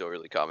actually still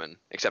really common,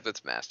 except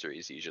it's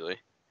masteries usually.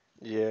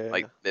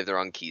 Like Yeah. they have the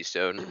wrong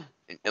keystone,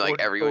 and like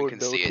everyone Or can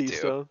no see it too.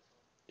 keystone.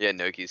 Yeah,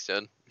 no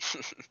keystone.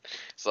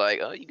 It's like,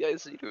 oh, you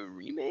guys need a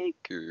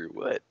remake or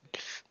what?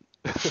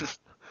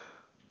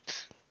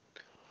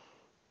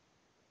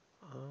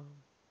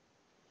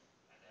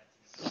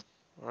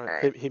 All right, All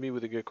right. hit me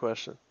with a good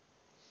question.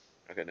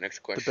 Okay, the next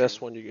The best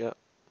question. one you got.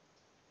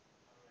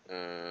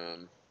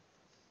 Um,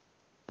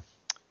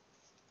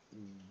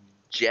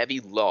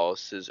 Javi Law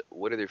says,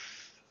 "What are their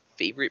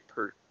favorite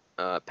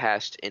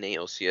past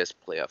NALCS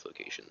playoff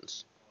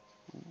locations?"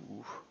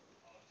 Ooh.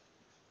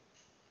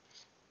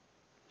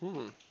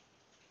 Hmm.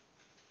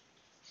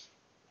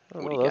 I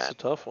don't What do know. you That's a got?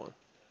 tough one.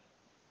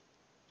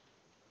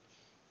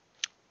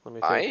 Let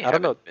me I think. I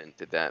don't know. haven't been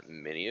to that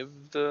many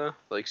of the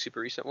like super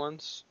recent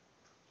ones.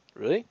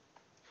 Really?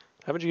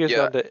 Haven't you guys Yeah,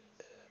 gone to?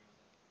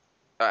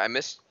 I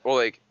missed. Well,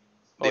 like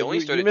Oh, they only you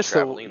started missed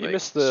the traveling you like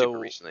missed super the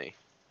recently.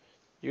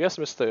 you guys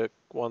missed the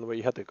one where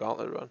you had the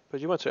gauntlet run, but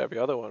you went to every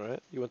other one,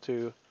 right? You went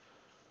to.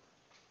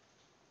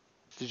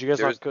 Did you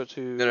guys There not was go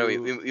no, to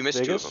we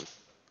missed two of Vegas? them.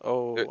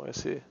 Oh, I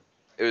see.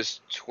 It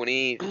was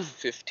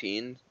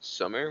 2015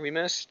 summer we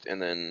missed,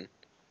 and then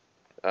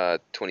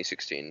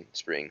 2016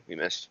 spring we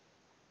missed.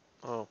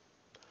 Oh,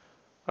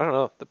 I don't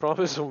know. The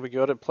problem is when we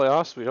go to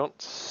playoffs, we don't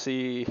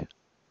see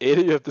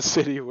any of the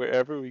city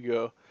wherever we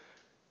go,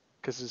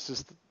 because it's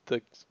just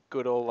the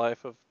good old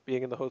life of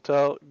being in the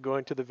hotel,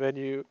 going to the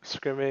venue,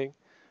 scrimming,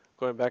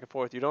 going back and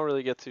forth. You don't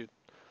really get to,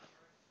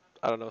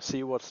 I don't know,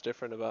 see what's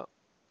different about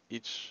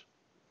each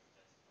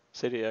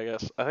city, I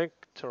guess. I think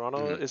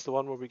Toronto Hmm. is the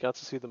one where we got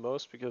to see the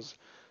most because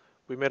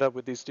we met up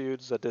with these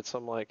dudes that did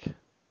some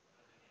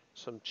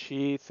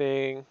chi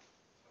thing,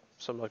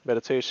 some like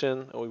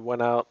meditation, and we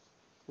went out.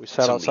 We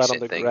sat Some Lee outside on Sin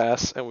the thing.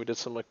 grass and we did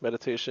some like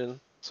meditation.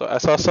 So I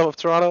saw some of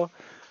Toronto,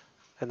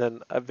 and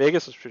then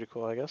Vegas was pretty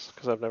cool, I guess,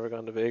 because I've never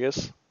gone to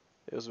Vegas.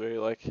 It was very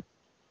like,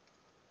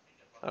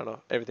 I don't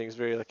know, everything's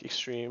very like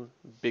extreme,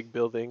 big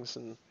buildings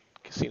and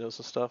casinos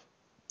and stuff.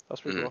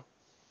 That's pretty Hmm. cool.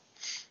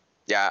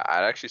 Yeah,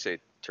 I'd actually say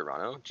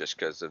Toronto just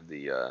because of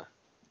the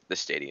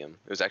stadium.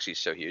 It was actually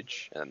so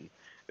huge, and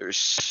there were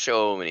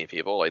so many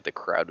people. Like the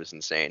crowd was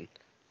insane.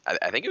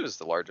 I think it was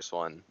the largest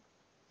one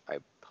I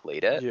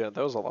played at. Yeah,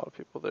 there was a lot of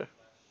people there.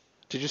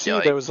 Did you Yeah, see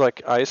there like was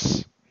like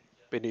ice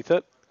beneath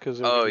it because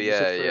they were oh gonna use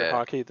it yeah, for yeah,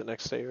 hockey the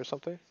next day or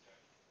something?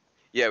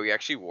 yeah. We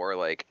actually wore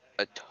like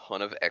a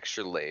ton of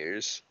extra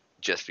layers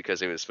just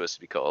because it was supposed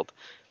to be cold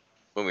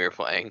when we were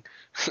playing,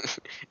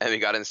 and we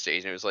got on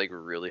stage and it was like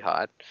really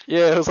hot.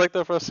 Yeah, it was like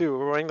that for us too. We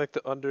were wearing like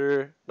the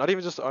under, not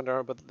even just the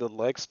underarm, but the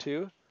legs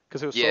too,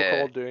 because it was so Yeah,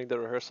 cold during the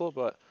rehearsal.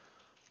 But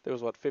there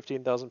was what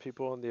 15,000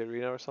 people in the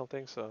arena or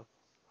something, so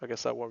I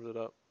guess that warmed it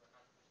up.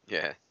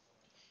 yeah.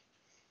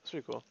 That's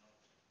pretty cool.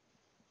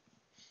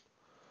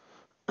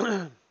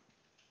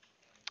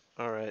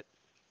 All right.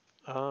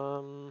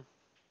 Um,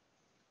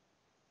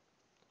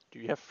 do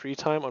you have free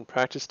time on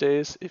practice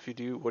days? If you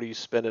do, what do you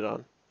spend it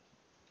on?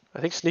 I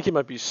think Sneaky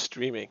might be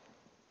streaming.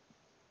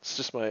 It's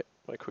just my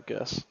quick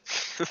guess.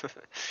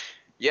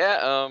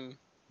 Yeah,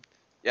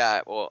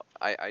 yeah, well,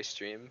 I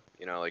stream,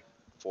 like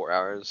 4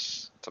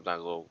 hours,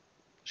 sometimes a little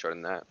shorter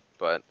than that.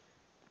 But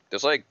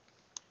there's like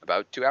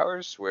about 2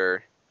 hours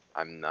where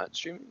I'm not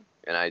streaming,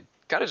 and I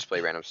kind of just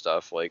play random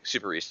stuff. Like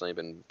super recently, I've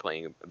been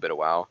playing a bit of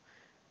WoW.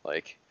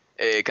 Like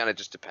it kind of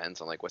just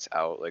depends on like what's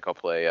out. Like I'll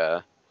play,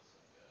 I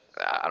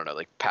don't know,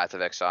 like Path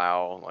of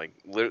Exile, like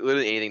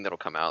literally anything that'll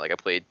come out. Like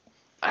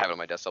I have it on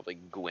my desktop,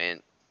 like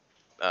Gwent,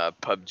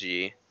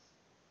 PUBG,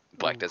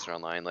 Black Ooh. Desert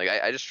Online. Like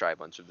I just try a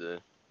bunch of the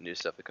new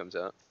stuff that comes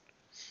out.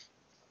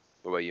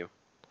 What about you?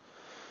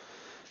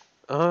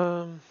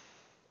 Um,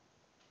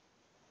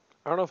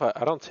 I don't know if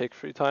I don't take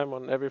free time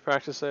on every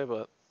practice day,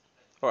 but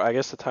or I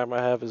guess the time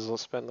I have is I'll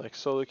spend like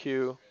solo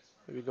queue,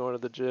 maybe going to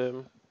the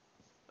gym.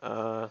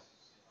 Uh,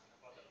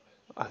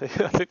 I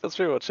think I think that's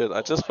pretty much it.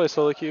 I just play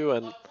solo queue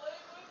and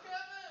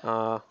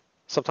uh,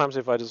 sometimes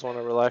if I just want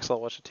to relax,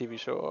 I'll watch a TV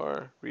show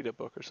or read a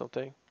book or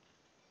something.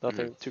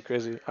 Hmm. Nothing too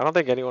crazy. I don't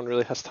think anyone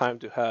really has time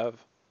to have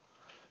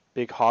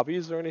big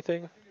hobbies or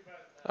anything.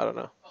 I don't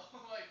know.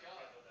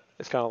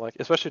 It's kind of like,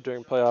 especially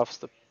during playoffs,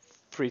 the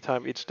free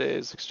time each day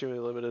is extremely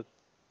limited.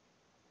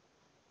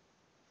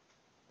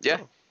 Yeah,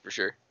 So for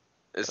sure.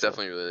 It's I don't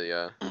definitely really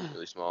know.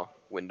 really small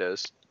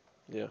windows.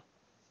 Yeah.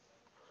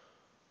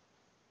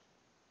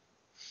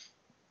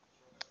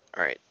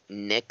 All right,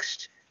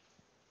 next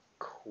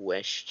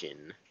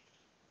question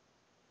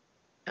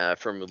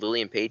from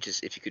Lillian Page is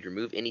if you could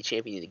remove any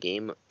champion in the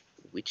game,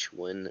 which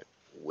one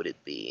would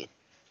it be?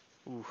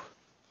 Oof.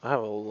 I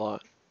have a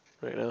lot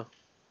right now.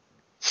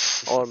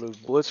 I'll remove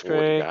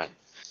What do you Blitzcrank, got?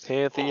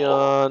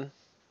 Pantheon.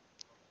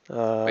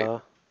 Wait, Uh,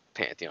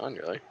 Pantheon,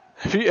 really?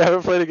 have you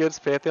ever played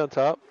against Pantheon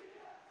top?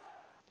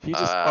 He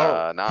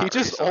Not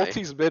just recently.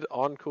 ulties mid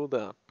on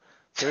cooldown.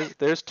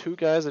 There's two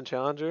guys in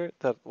Challenger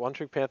that one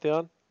trick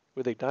Pantheon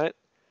with Ignite,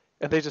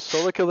 and they just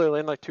solo kill their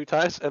lane like two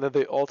times, and then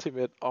they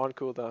ultimate on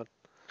cooldown.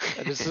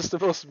 And it's just the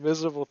most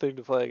miserable thing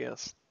to play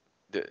against.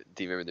 Do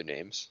you remember their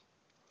names?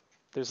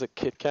 There's a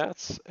Kit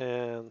Kats,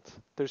 and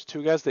there's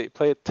two guys that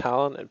play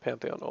Talon and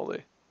Pantheon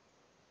only,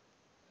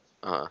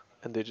 Uh huh.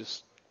 and they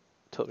just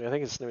told me. I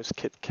think his name is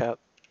Kit Kat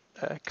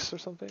X or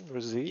something, or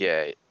Z.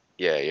 Yeah,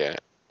 yeah, yeah.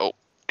 Oh,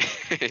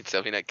 it's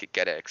definitely not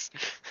Get X.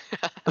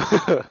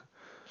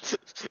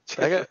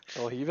 That guy,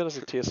 well, he even has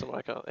a TSM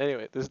icon.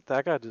 Anyway,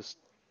 that guy just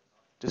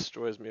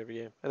destroys me every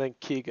game. And then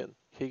Keegan.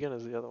 Keegan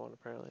is the other one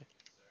apparently.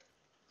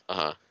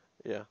 Uh-huh.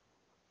 Yeah,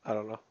 I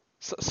don't know.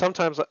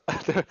 Sometimes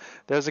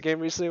there's a game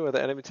recently where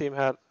the enemy team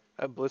had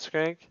a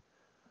Blitzcrank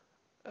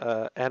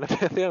and a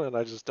Pantheon, and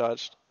I just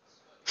dodged.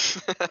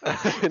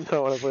 I did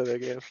not want to play that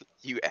game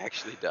You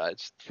actually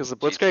dodged. because the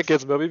Blitzcrank Jesus.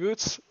 gets Moby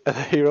Boots and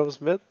he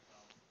roams mid,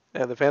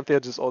 and the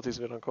Pantheon just ultis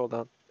mid on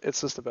cooldown. It's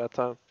just a bad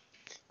time.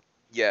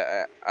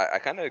 Yeah, I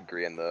kind of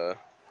agree on the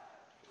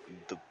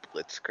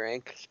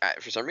Blitzcrank.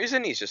 For some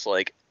reason, he's just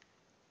like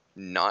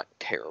not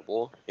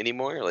terrible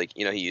anymore. Like,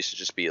 he used to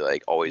just be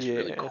like always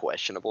really Yeah,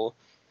 questionable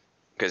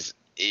because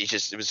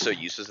it was so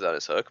useless without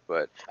his hook.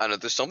 But I don't know.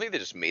 There's something that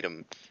just made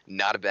him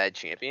not a bad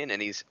champion,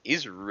 and he's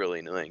really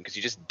annoying because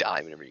you just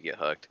die whenever you get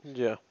hooked.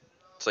 yeah.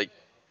 It's like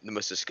the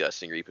most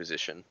disgusting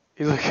reposition.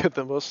 He's like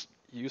the most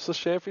useless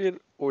champion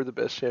or the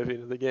best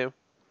champion in the game.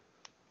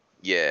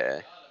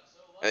 Yeah,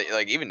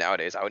 like even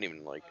nowadays, I wouldn't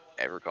even like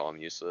ever call him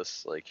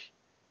useless. Like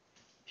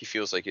he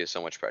feels like he has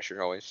so much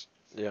pressure always.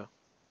 Yeah,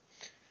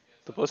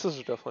 the Blisses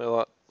are definitely a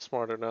lot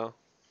smarter now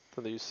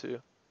than they used to.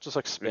 Just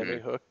like Hmm.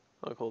 spamming hook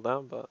on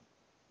cooldown, but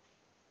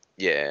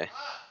Yeah,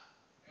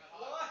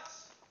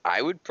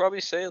 I would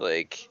probably say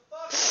like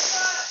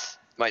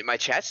my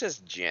chat says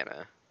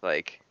Janna.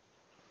 Like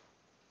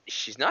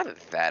she's not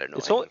that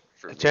it's only annoying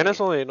for Janna's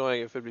me. only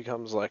annoying if it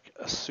becomes like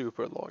a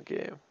super long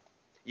game.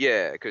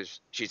 Yeah, because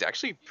she's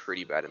actually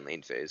pretty bad in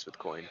lane phase with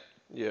coin.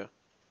 Yeah,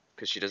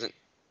 Because she doesn't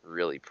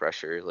really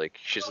pressure. Like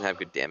she doesn't have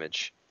good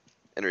damage,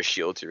 and her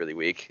shields are really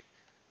weak.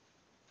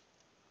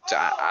 So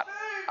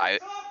I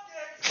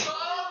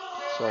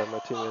sorry, my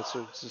teammates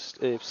are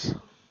just apes.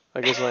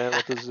 I guess I am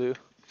at the zoo.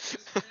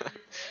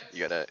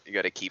 you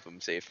gotta keep him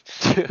safe.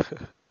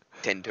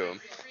 Tend to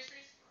him.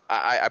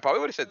 I probably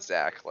would have said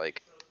Zach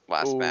like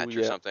last Oh match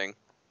or yeah, something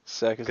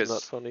Sack is not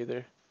because fun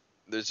either.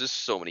 there's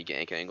just so many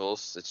gank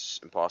angles. It's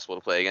impossible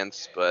to play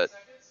against. But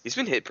he's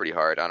been hit pretty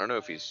hard. I don't know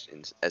if he's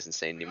as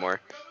insane anymore.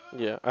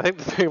 Yeah, I think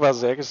the thing about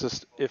Zack is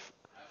just if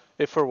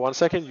for 1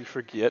 second you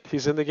forget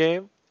he's in the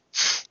game,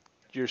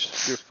 you're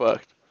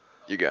fucked.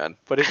 You're gone.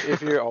 But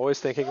if you're always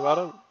thinking about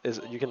him, is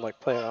you can like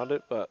play around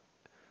it. But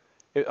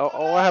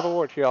oh, I have a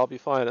ward here, I'll be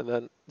fine. And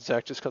then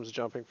Zack just comes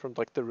jumping from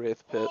like the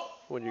Wraith pit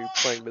when you're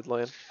playing mid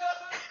lane.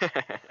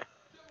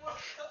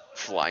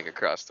 Flying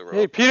across the Hey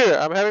world. Peter,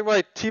 I'm having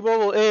my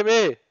T-Mobile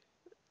AMA,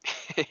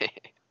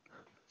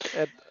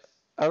 and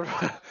I'm,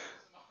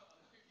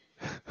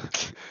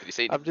 Did you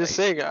say I'm just nice?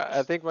 saying.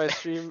 I think my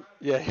stream.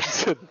 Yeah, he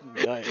said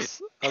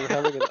nice. I'm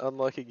having an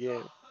unlucky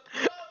game.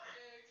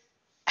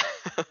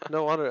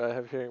 No wonder I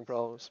have hearing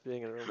problems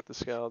being in a room with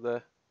this guy all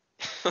day.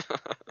 He's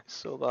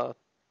so loud.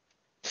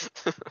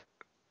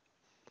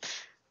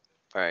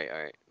 All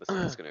right.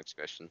 Let's go next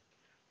question.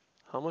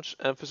 How much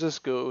emphasis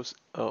goes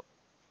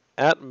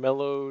at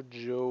Mellow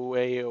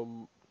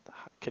Joao?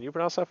 Can you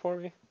pronounce that for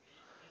me?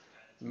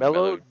 Mellow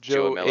Mellow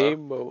Joe Mellow.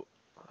 Joao.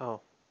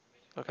 Oh,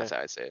 okay. That's how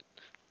I say it.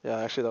 Yeah,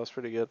 actually that was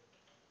pretty good.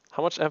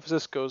 How much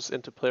emphasis goes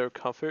into player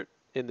comfort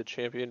in the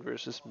champion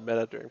versus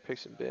meta during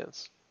picks and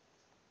bans?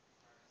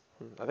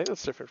 I think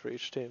that's different for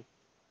each team.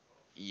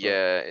 But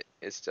Yeah,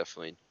 it's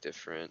definitely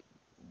different.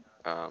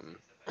 Um,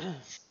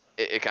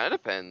 it kind of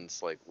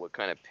depends like what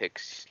kind of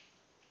picks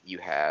you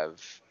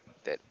have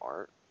that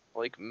aren't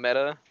like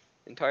meta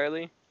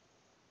entirely.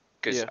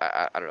 Because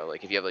yeah, I don't know,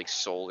 like if you have like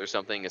Soul or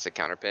something as a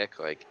counter pick,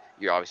 like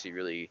you're obviously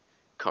really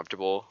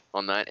comfortable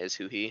on that as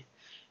Huhi.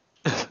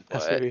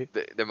 But SOE.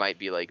 there might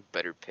be like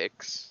better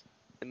picks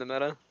in the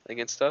meta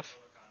against stuff.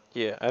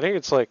 Yeah, I think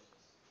it's like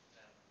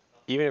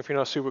even if you're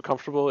not super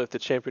comfortable, if the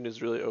champion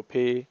is really OP,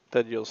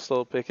 then you'll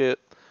still pick it.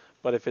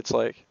 But if it's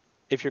like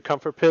if your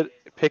comfort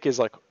pick is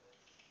like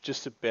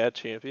just a bad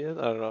champion,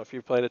 I don't know, if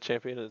you played a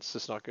champion and it's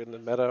just not good in the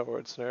meta or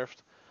it's nerfed,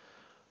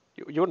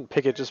 you wouldn't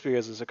pick it just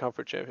because it's a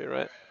comfort champion,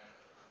 right?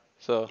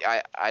 So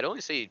Yeah, I'd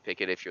only say you'd pick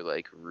it if you're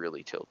like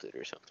really tilted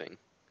or something.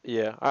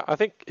 yeah, I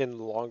think in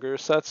longer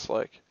sets,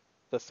 like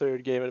the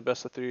third game in the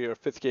best of three or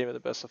fifth game in the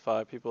best of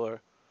five, people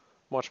are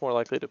much more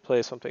likely to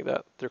play something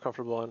that they're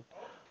comfortable on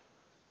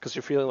because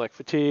you're feeling like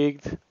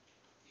fatigued,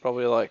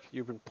 probably like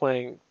you've been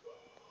playing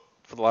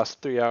for the last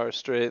 3 hours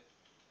straight.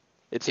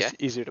 It's Yeah.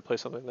 just easier to play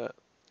something that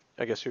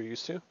I guess you're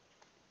used to.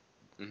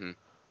 Mhm.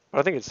 But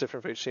I think it's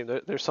different for each team.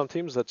 There's some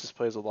teams that just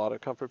plays a lot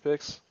of comfort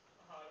picks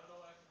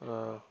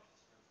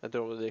and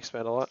don't really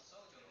expand a lot.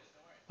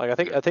 Like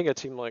Mhm. I think a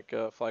team like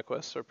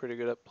FlyQuest are pretty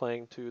good at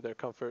playing to their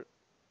comfort.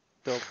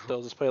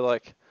 They'll just play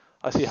like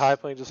I see High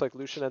playing just like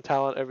Lucian and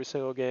Talent every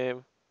single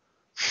game.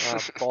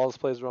 Balls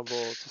plays Rumble,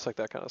 just like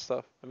that kind of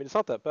stuff. I mean, it's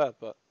not that bad,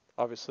 but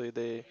obviously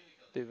they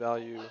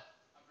value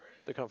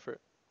the comfort.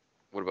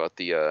 What about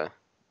the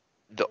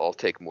alt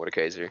take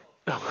Mordekaiser?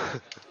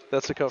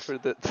 That's the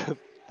comfort that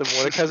the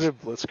Mordekaiser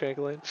Blitzcrank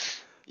lane.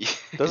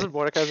 Doesn't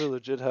Mordekaiser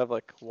legit have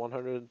like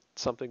 100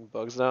 something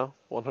bugs now?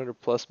 100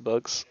 plus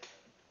bugs?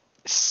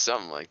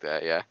 Something like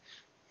that, yeah.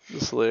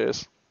 It's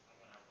hilarious.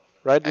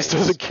 Right? Just He's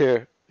doesn't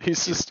care.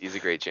 He's he's just he's a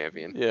great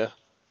champion. yeah.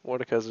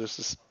 Mordekaiser's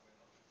just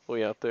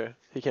way out there.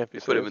 He can't be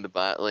They put him saved. in the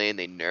bot lane,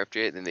 they nerfed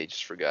it, then they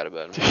just forgot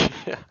about him.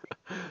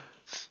 Yeah.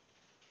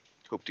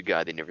 Hope to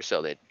God they never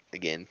sell that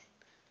again.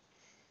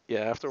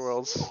 Yeah, after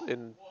Worlds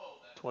in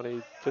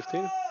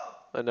 2015.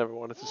 I never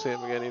wanted to see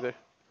him again either.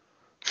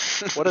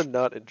 What a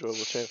not enjoyable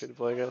champion to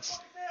play against.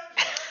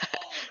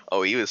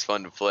 Oh, he was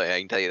fun to play, I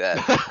can tell you that.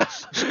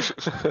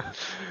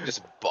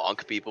 Just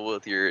bonk people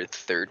with your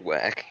third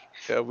whack.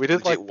 Yeah, we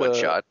did Legit like one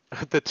shot.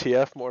 the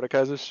TF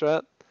Mordekaiser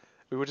strat.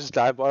 We would just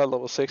dive bot at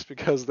level 6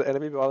 because the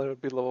enemy bot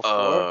would be level 4,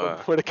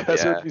 but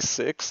Mordekaiser would Yeah, be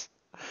 6.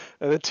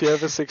 And then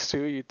TF is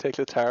 6-2, you take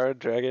the tower,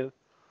 dragon.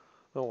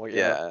 Oh my god.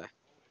 yeah.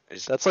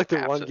 It's That's like the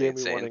one absolutely game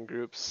we won insane. in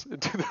groups in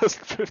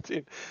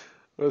 2015.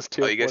 Was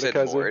Oh, TF you guys had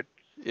Mordekaiser. Mord?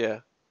 Yeah.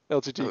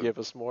 LGT Oh, gave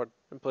us Mord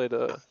and played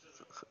a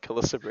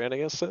Kalista brand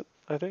against it,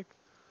 I think.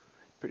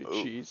 Pretty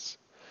oh, cheese.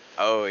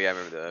 oh, yeah, I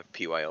remember the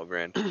PYL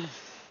brand.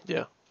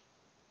 Yeah.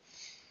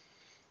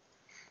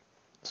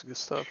 That's good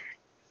stuff.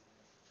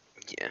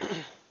 Yeah.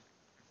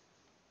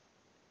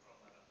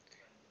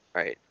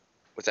 Alright.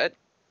 Was that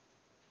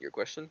your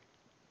question?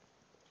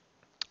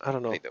 I don't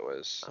I know. think that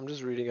was. I'm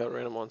just reading out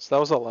random ones. That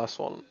was the last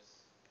one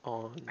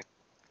on I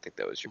think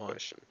that was your mine.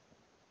 question.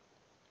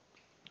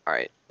 All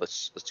right,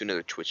 let's do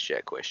another Twitch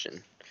chat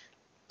question.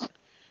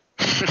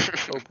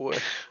 Oh boy.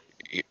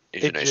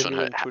 Here's A a nice one.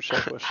 genuine Twitch chat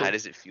How question.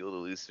 does it feel to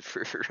lose the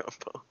Fervor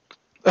Rumble?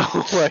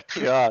 Oh my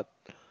god.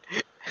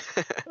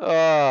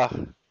 Ah.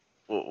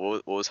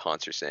 What was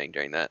Hanser saying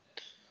during that?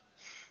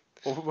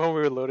 When we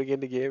were loading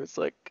into game, it's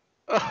like,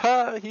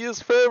 aha, he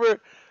is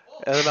Fervor.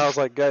 And then I was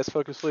like, guys,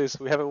 focus please.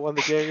 We haven't won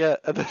the game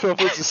yet. And then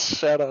Rumble just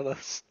shat on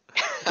us.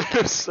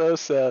 It was so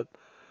sad.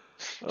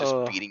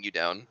 Just beating you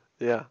down.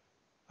 Yeah.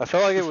 I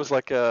felt like it was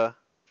like it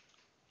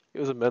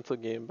was a mental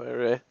game by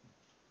Ray.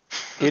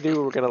 He knew we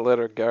were gonna let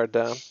our guard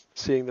down,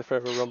 seeing the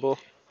Fervor Rumble.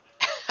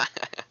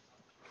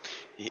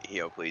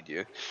 He outplayed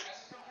you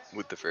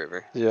with the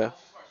Fervor. Yeah.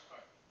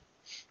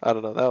 I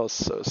don't know. That was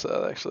so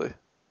sad, actually.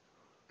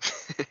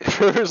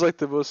 Fervor's like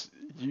the most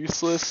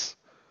useless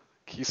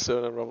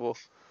keystone in Rumble.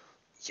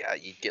 Yeah,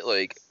 you get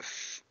like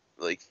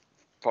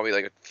probably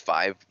like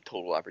 5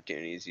 total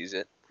opportunities to use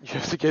it. You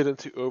have to get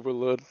into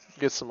overload,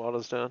 get some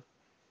autos down.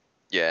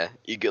 Yeah,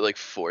 you get like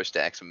 4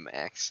 stacks of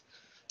max.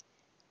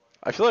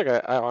 I feel like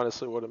I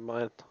honestly wouldn't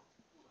mind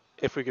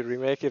if we could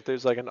remake if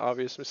there's like an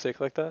obvious mistake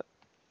like that.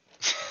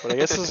 But I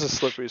guess this is a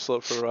slippery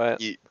slope for Riot.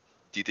 Do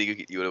you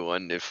think you would have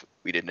won if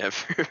we didn't have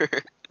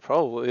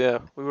Probably, yeah.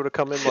 We would have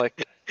come in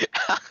like,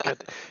 God,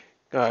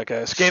 alright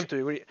guys, game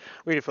 3, we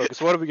need to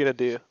focus. What are we gonna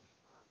do?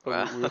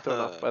 But we were thrown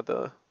off by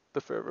the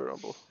Fervor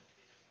Rumble.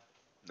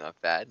 Not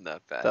bad,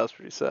 not bad. That was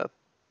pretty sad.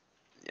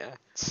 Yeah.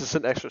 It's just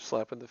an extra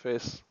slap in the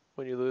face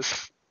when you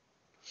lose.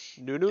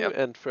 Nunu Yep.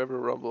 and Fervor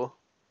Rumble.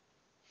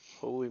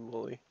 Holy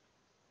moly.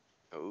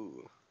 Oh,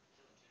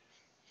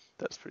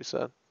 That's pretty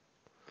sad.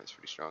 that's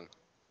pretty strong.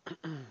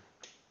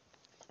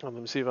 Let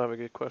me see if I have a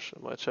good question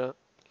in my chat.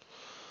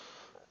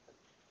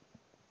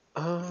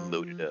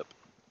 Loaded up.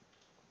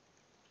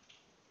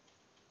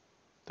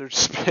 They're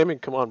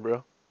spamming. Come on,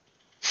 bro.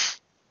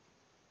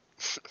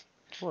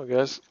 Come on,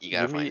 guys. You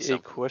gotta Give me find a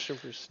something. question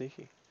for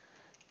Sneaky.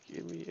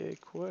 Give me a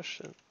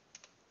question.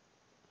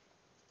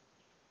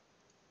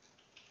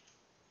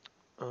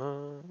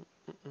 Mm-mm.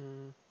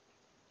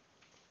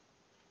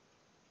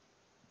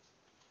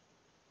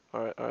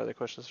 Alright, the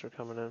questions are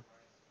coming in.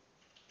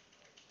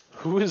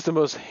 Who is the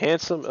most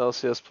handsome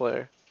LCS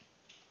player?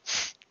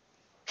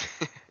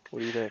 What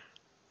do you think?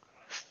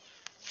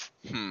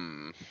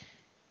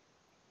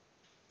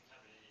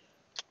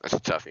 That's a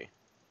toughie.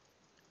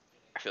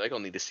 I feel like I'll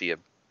need to see a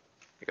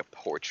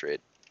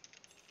portrait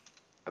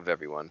of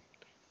everyone.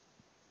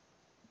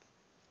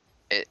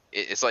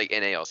 It's like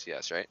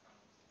NALCS, right?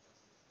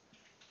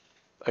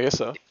 I guess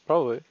so.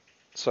 Probably.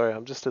 Sorry,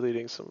 I'm just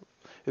deleting some.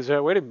 Is there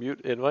a way to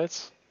mute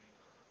invites?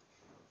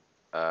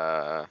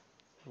 Uh,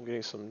 I'm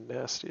getting some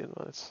nasty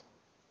invites.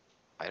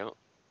 I don't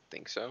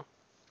think so.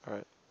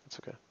 Alright, it's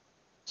okay.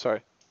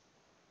 Sorry.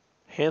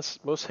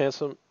 Most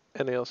handsome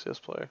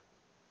NALCS player.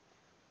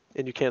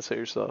 And you can't say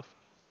yourself.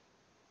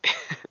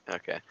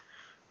 Okay.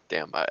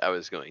 Damn, I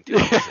was going to.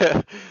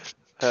 Yeah.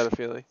 I had a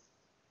feeling.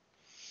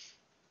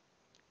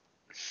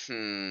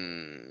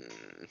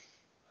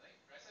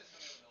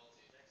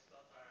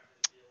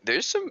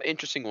 There's some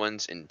interesting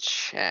ones in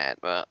chat,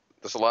 but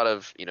there's a lot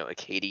of,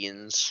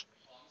 Acadians,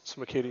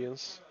 Some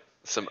Acadians.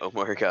 some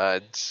Omar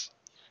gods.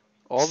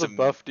 All the some,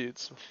 buff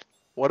dudes.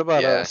 What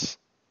about yeah, us?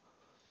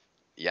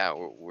 yeah.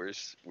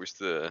 Where's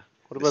the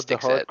What about the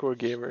sticks at? hardcore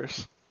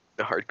gamers?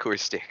 The hardcore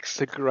sticks.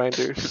 The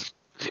grinders.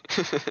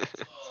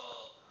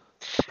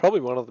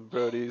 Probably one of the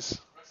Brodies.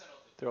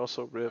 They're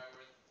also ripped.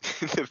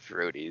 The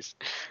Brodies.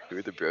 Who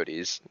are the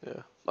Brodies?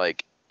 Yeah.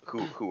 Like,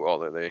 who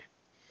all are they?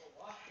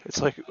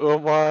 It's like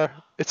Omar.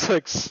 It's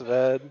like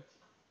Sven.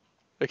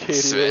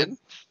 Acadian. Sven?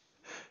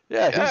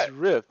 Yeah, Yeah. he's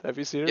ripped. Have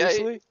you seen him Yeah,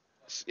 recently?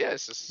 Yeah,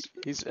 it's just,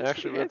 He's pretty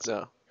actually ripped handsome.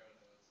 now.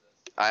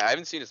 I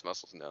haven't seen his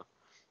muscles, no.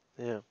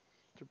 Yeah.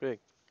 They're big.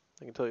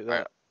 I can tell you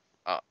Alright,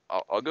 that.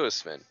 I'll go with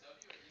Sven.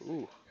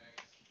 Ooh.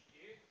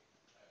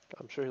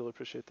 I'm sure he'll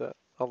appreciate that.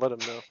 I'll let him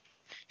know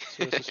as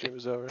soon as the stream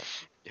is over.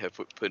 Yeah,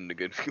 put in a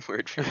good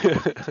word for me.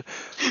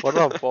 What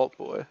about Vault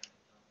Boy?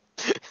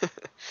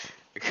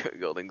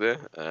 Golden Glue?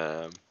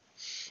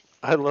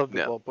 I love the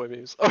No. Vault Boy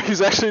memes. Oh,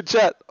 he's actually in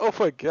chat. Oh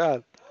my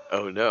god.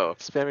 Oh no.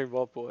 Spamming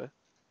Vault Boy.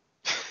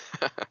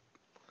 Yeah.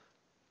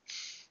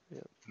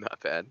 Not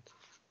bad.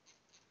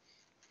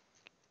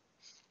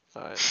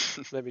 Alright.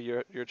 Maybe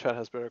your chat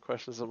has better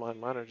questions than mine.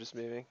 Mine are just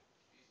memeing.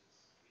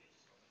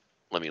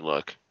 Let me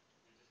look.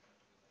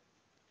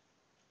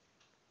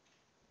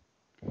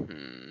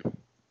 Hmm.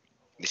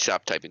 You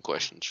stop typing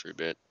questions for a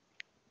bit.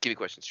 Give me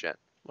questions, chat.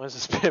 Mine's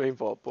just spamming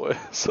Vault Boy,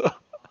 so.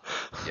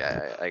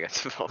 Yeah, I got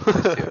some Vault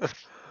Boys too.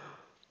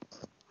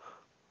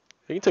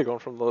 You can take one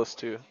from those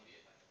too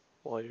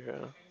while you're.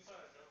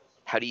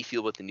 How do you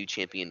feel about the new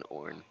champion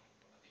Ornn?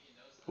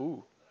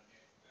 Ooh.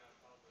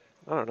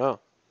 I don't know.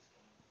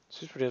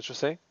 She's pretty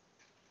interesting.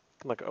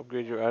 Can like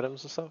upgrade your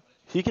items and stuff.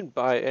 He can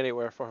buy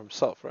anywhere for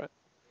himself, right?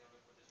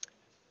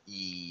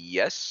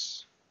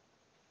 Yes.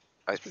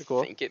 I That's pretty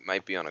cool. think it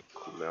might be on a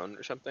cooldown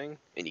or something,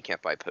 and you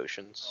can't buy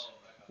potions.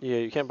 Yeah,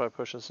 you can't buy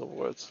potions and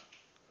wards.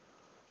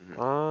 Hmm.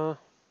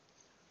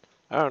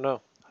 I don't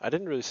know. I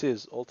didn't really see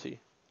his ulti.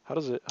 How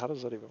does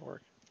that even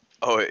work?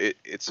 Oh,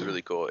 it's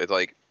really cool. It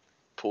like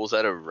pulls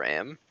out a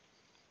ram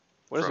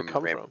Where does it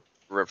come Ram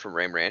from? from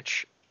Ram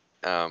Ranch,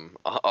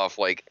 off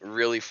like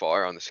really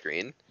far on the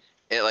screen.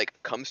 It like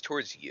comes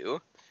towards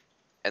you,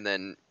 and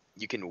then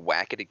you can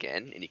whack it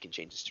again, and you can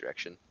change its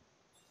direction.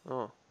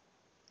 Oh,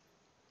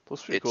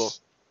 that's pretty cool.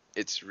 It's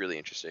it's really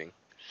interesting.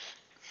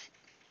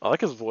 I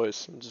like his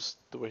voice and just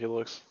the way he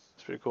looks.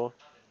 It's pretty cool.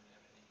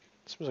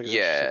 Seems like an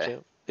interesting Yeah.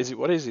 champ. Is he?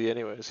 What is he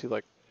anyway? Is he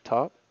like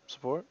top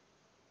support?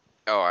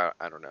 Oh,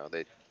 I don't know.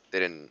 They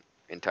didn't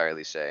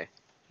entirely say.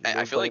 I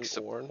Mid feel like lane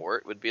Ornn?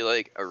 support would be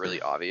like a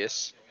really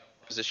obvious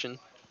position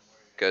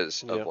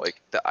because of Yeah.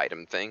 like the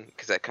item thing,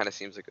 because that kind of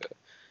seems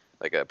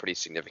like a pretty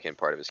significant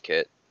part of his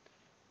kit.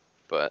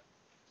 But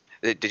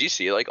did you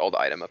see like all the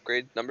item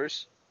upgrade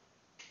numbers?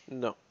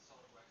 No.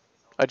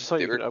 I just thought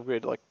They you could were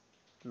upgrade like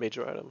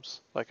major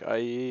items, like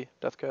IE,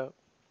 Death Cap.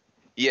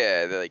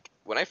 Yeah, they're like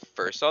when I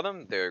first saw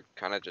them, they're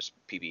kind of just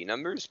PB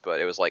numbers, but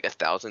it was like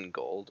 1,000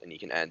 gold, and you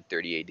can add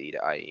 30 AD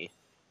to IE.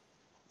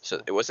 So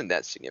Hmm. it wasn't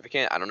that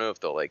significant. I don't know if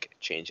they'll like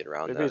change it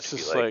around Maybe though it's to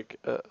be just like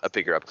like, a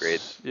bigger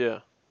upgrade. yeah.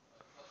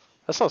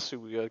 That's not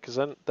super good because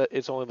then that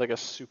it's only like a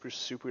super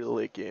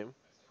late game.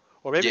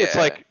 Or maybe it's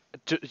Yeah. like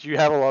you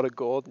have a lot of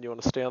gold and you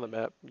want to stay on the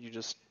map. You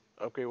just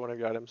upgrade one of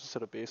your items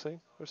instead of basing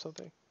or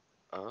something.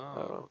 I don't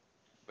know. Oh.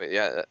 But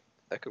yeah,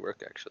 that could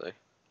work actually.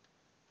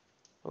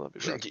 Well,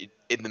 that'd be bad.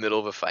 In the middle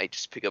of a fight,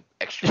 just pick up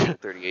extra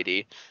 30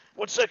 AD.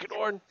 1 second,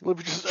 Orn. Let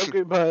me just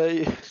upgrade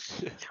my.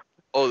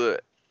 Oh, the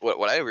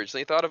what I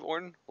originally thought of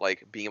Ornn,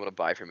 like being able to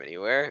buy from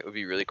anywhere, it would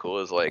be really cool.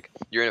 Is like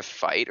you're in a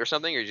fight or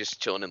something, you're just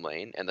chilling in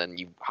lane, and then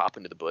you hop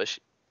into the bush,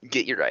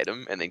 get your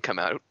item, and then come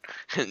out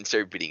and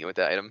start beating it with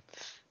that item.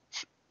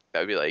 That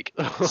would be like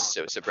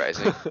so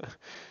surprising.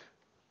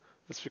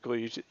 That's pretty cool.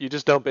 You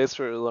just don't base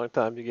for a long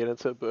time. You get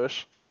into a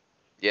bush.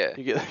 Yeah,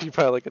 You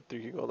probably like a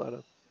 3 gold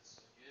item.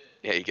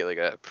 yeah, you get like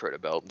a proto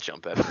belt and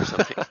jump at him or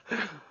something.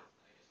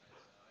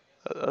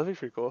 That'd be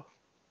pretty cool.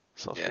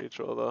 Sounds Yeah, pretty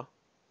troll though.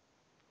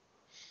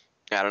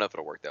 I don't know if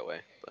it'll work that way,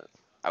 but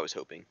I was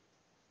hoping.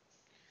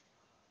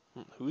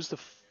 Who's the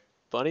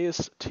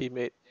funniest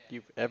teammate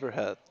you've ever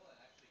had?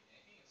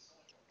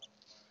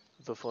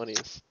 The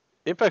funniest.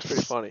 Impact's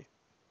pretty funny.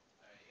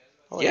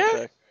 I like Yeah,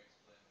 Impact.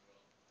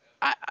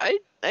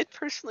 I'd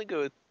personally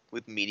go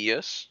with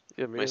Medios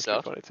Yeah, Mira's pretty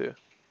myself. funny too.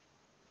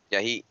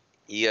 Yeah, he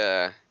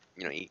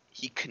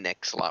he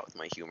connects a lot with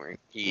my humor.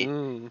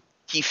 Mmm.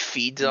 He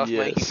feeds off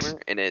my Yes. humor,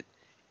 and it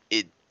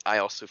I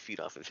also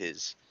feed off of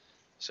his,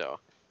 so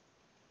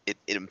it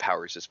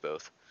empowers us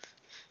both.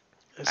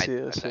 I see.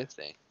 I I'd see.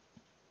 say.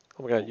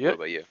 Oh my god, What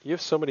about you? you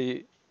have so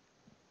many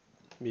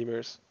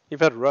memers.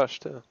 You've had Rush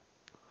too.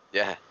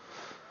 Yeah,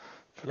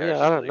 For yeah, me, Rush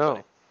I is don't really funny.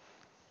 know.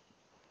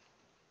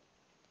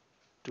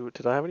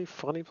 Did I have any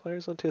funny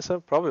players on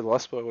TSM? Probably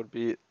Luspo would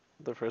be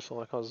the first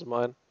one that comes to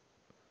mind.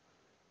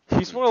 Hmm.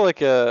 He's more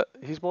like a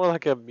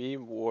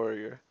meme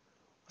warrior.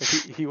 Like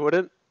he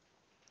wouldn't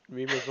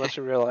meme as much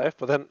in real life,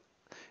 but then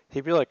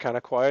he'd be like kind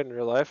of quiet in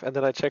real life, and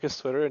then I check his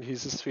Twitter and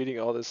he's just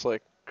tweeting all this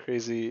like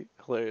crazy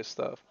hilarious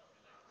stuff.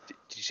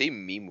 Did you say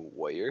meme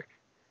warrior?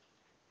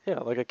 Yeah,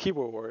 like a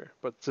keyboard warrior,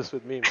 but just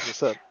with memes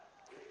instead.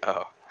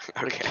 Oh,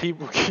 Like okay.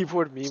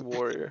 keyboard meme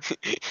warrior.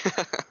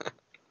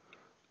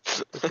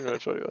 That's pretty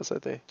much what he was, I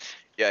think.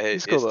 Yeah,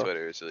 He's cool his though.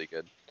 Twitter is really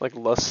good. Like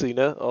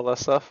Lucina, all that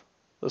stuff.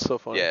 That's so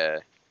funny. Yeah,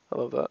 I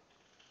love that.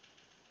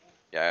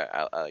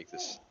 yeah, I like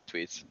this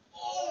tweets.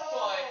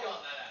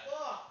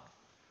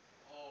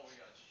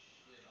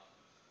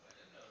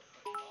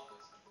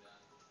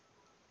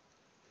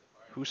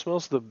 Who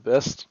smells the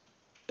best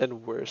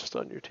and worst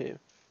on your team?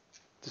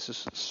 This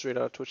is straight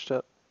out of Twitch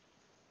chat.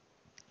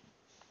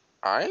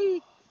 I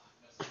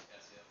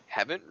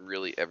haven't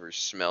really ever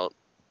smelt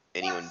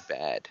anyone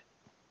bad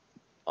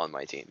on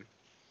my team.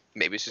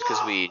 Maybe it's just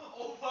because we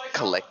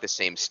collect the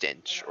same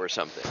stench or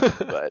something.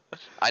 But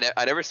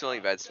I never smell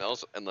any bad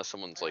smells unless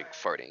someone's like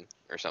farting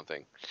or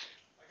something.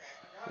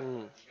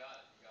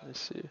 I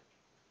see.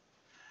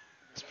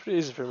 It's pretty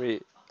easy for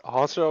me.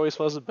 Haunter always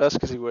smells the best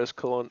because he wears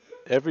cologne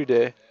every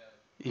day,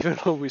 even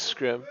when we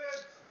scrim,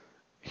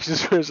 he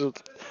just wears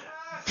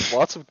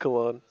lots of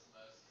cologne.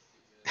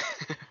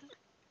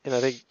 And I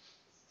think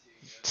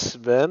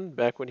Sven,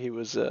 back when he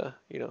was, a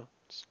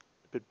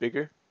bit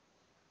bigger,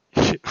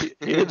 he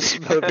didn't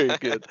smell very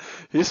good.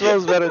 He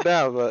smells better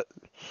now, but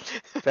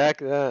back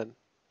then,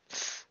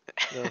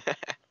 you know,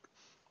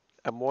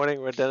 a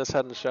morning where Dennis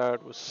hadn't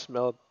showered was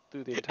smelled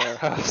through the entire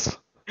house.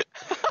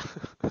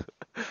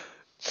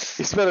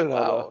 He's better now,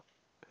 though.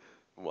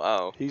 Wow.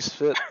 Wow. He's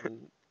fit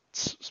and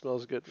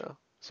smells good now,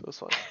 so it's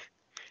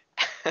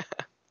fine.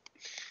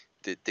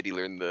 Did he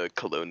learn the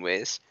cologne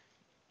ways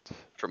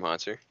from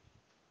Hanser?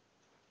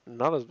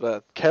 Not as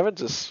bad. Kevin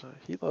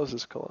he loves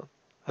his cologne.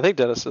 I think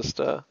Dennis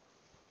it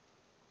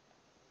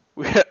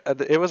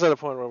was at a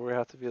point where we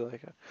have to be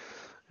like,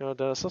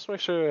 Dennis, let's make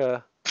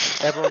sure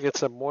everyone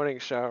gets a morning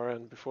shower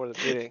in before the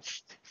meeting.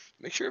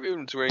 Make sure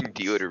everyone's wearing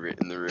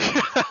deodorant in the room.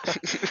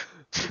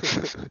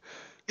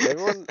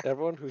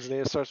 Everyone whose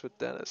name starts with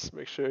Dennis,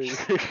 make sure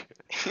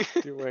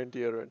you're wearing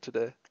deodorant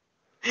today.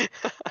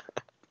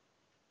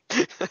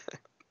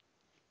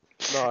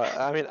 No,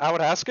 I mean, I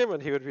would ask him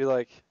and he would be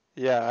like,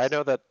 yeah, I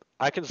know that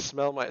I can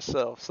smell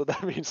myself, so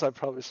that means I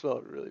probably smell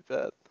it really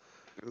bad.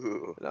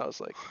 Ooh. And I was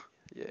like,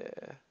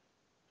 yeah.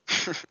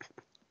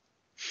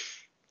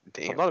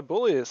 Damn. I'm not a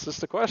bully, it's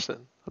just a question.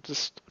 I'm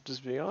just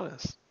being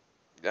honest.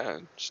 Yeah,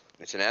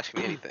 it's an ask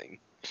me anything.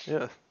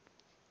 Yeah.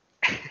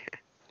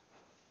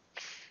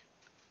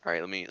 All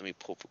right, let me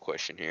pull up a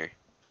question here.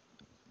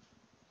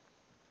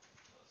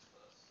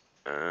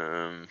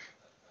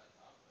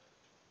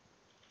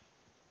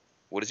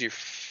 What is your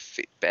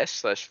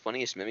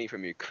best/funniest memory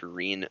from your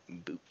Korean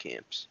boot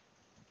camps?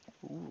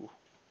 Ooh.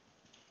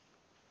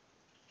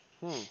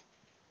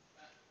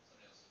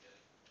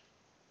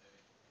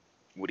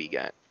 What do you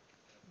got?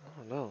 I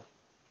don't know.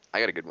 I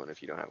got a good one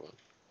if you don't have one.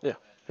 Yeah,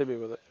 hit me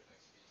with it.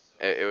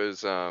 It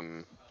was I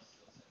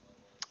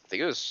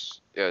think it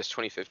was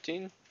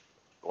 2015.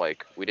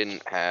 Like we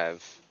didn't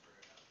have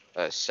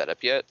a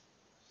setup yet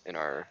in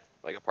our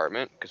like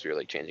apartment because we were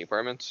like changing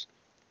apartments.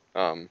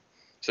 So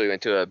we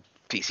went to a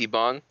PC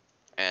bong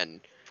and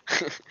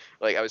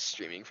like I was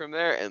streaming from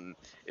there and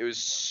it was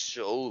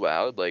so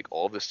loud, like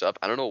all the stuff.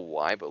 I don't know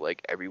why, but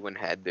like everyone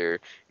had their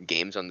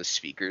games on the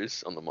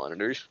speakers on the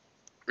monitors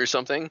or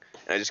something,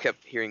 and I just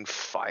kept hearing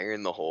fire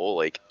in the hole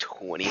like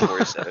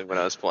 24/7 when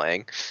I was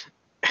playing.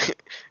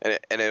 and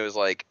it was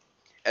like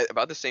at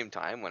about the same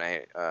time when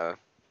I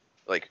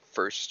like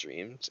first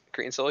streamed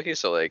Korean Solo.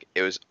 So like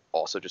it was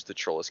also just the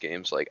trollest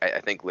games. Like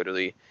I think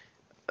literally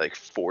like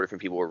 4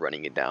 different people were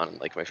running it down in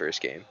like my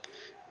first game.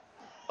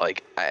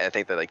 Like I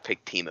think they like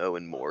picked Timo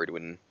and Mord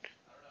when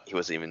he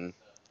wasn't even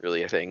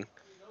really a thing.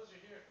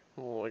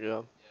 Oh my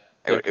god.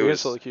 Yeah, It Korean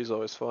was solo queue is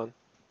always fun.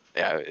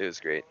 yeah, it was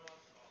great.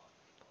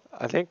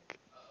 I think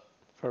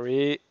for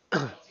me,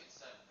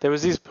 there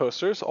was these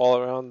posters all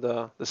around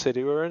the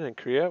city we were in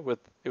Korea.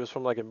 It was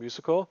from like a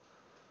musical,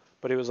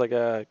 but it was like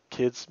a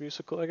kids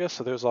musical, I guess.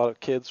 So there was a lot of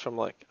kids from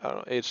like I don't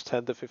know, age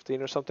 10 to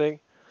 15 or something.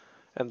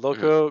 And Mhm.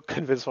 Loco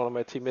convinced one of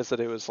my teammates that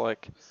it was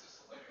like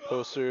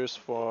posters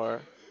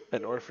for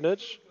an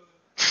orphanage,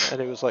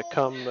 and it was like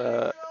come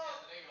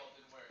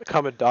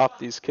adopt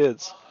these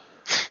kids.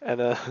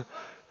 And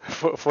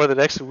for the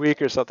next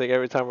week or something,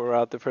 every time we were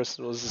out, the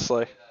person was just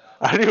like,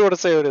 I don't even want to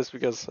say who it is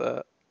because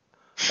I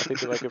think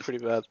they might get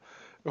pretty bad.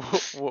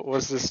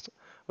 Was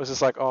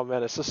just like, oh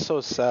man, it's just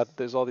so sad.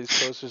 There's all these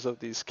posters of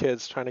these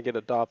kids trying to get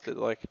adopted.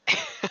 Like,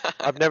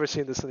 I've never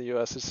seen this in the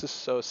U.S. It's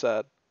just so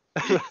sad.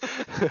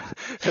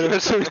 And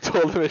eventually we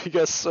told him, and he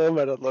got so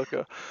mad at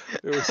Loco.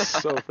 It was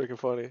so freaking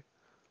funny.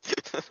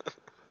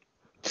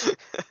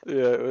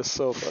 Yeah, it was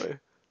so funny.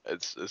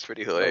 It's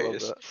pretty I love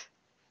hilarious.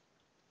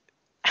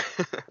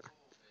 that.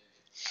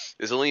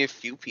 There's only a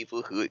few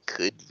people who it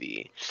could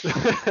be.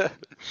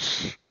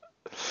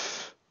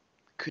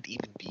 Could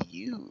even be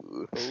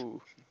you.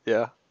 Oh,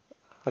 yeah.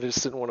 I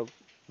just didn't want to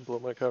blow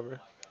my cover.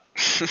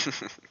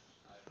 That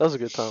was a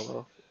good time,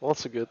 though.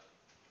 Lots of good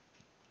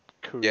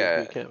Korean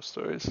Yeah, boot camp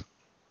stories.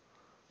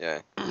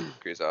 yeah.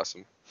 Korea's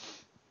awesome.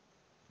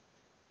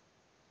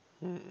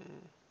 Let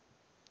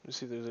me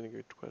see if there's any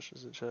good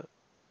questions in chat.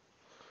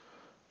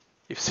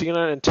 If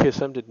CNI and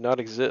TSM did not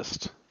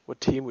exist, what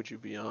team would you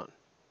be on?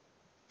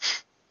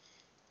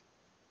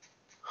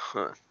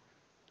 Huh.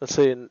 Let's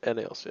say in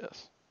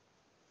NALCS.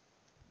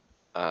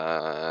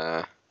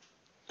 I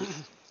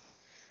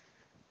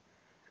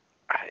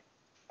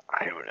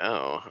I don't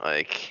know.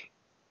 Like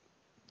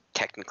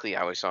technically,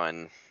 I was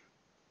on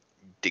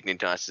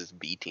Dignitas's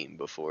B team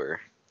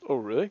before. Oh,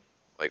 really?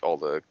 Like all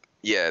the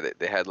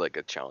they had like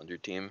a challenger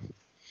team.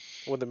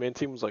 When the main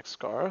team was like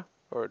Scar?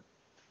 Or,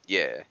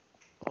 Yeah,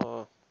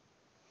 uh,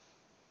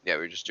 yeah.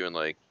 We were just doing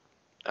like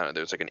I don't know.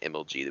 There was like an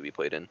MLG that we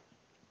played in.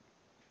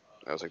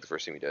 That was like the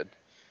first thing we did.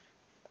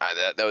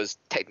 That was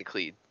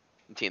technically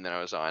the team that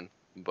I was on,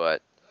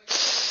 but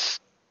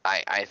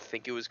I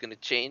think it was gonna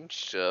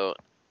change. So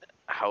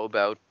how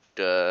about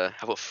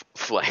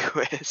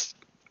FlyQuest?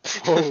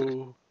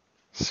 oh,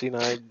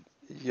 C9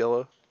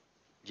 yellow.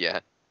 Yeah.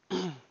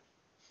 What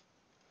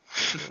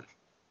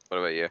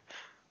about you?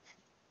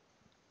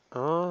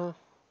 Uh,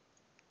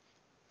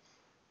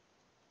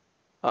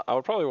 I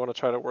would probably want to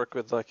try to work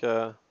with like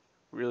a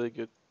really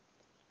good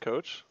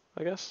coach,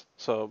 I guess.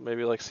 So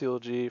maybe like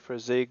CLG for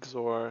Ziggs,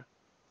 or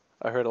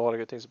I heard a lot of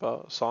good things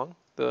about Song,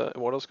 the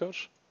Immortals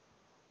coach.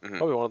 Hmm.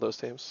 Probably one of those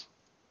teams.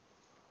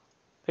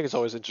 I think it's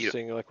always You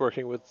interesting like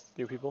working with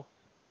new people.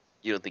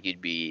 you don't think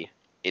you'd be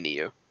in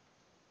EU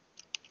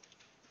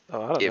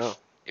Oh, I don't know.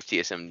 if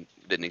TSM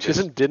didn't exist?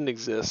 TSM didn't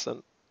exist,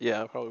 and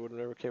yeah, I probably would have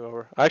never came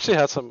over. I actually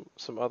had some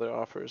other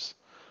offers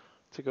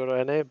to go to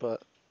NA,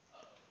 but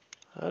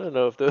I don't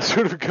know if those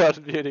would have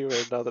gotten me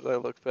anywhere now that I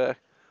look back.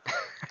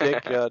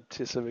 Thank God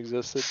TSM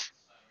existed.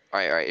 All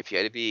right. If you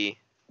had to be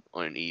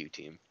on an EU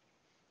team,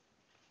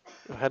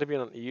 I had to be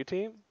on an EU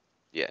team?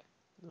 yeah,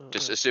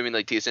 just Uh, assuming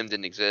like TSM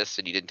didn't exist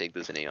and you didn't take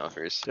those NA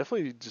offers.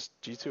 Definitely just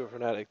G2 or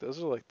Fnatic.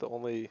 Those are like the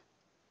only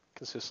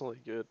consistently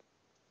good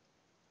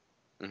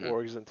Hmm.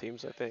 orgs and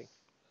teams, I think.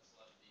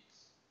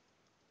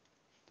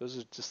 Those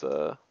are just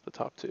the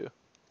top two.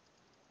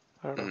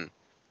 I don't know. Hmm.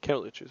 Can't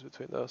really choose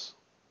between those.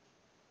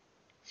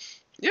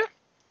 Yeah,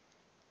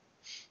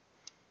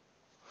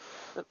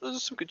 those are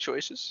some good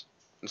choices.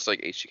 It's like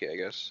HGK, I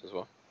guess, as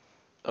well.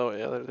 Oh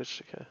yeah, there's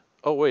HJK.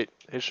 Oh wait,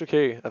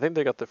 HJK. I think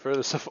they got the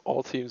furthest of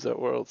all teams at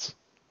Worlds.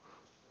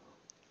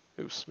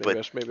 Oops, But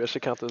maybe I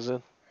should count those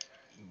in.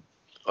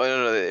 oh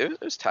no, it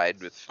was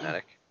tied with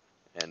Fnatic,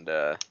 and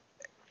I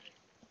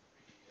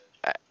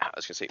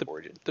was gonna say The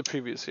Origin. the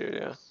previous year,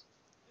 yeah,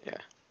 Yeah.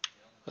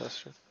 that's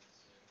true.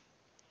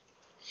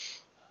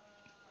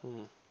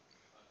 Hmm.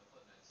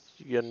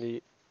 You got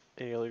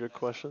any other good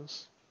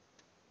questions?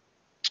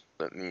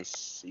 Let me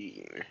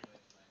see.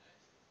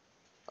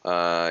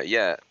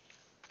 Yeah.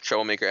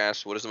 Troublemaker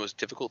asks, "What is the most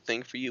difficult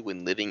thing for you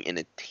when living in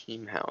a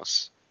team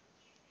house?"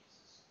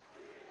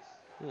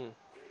 Hmm.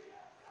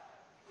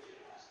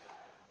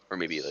 Or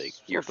maybe like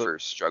your Well, the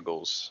first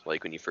struggles,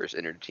 like when you first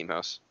entered a team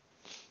house.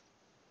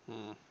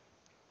 hmm.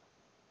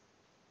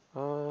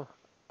 Uh,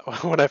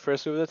 when I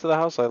first moved into the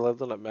house, I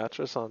lived on a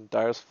mattress on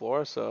Dyer's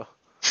floor, so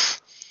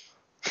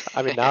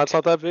I mean now it's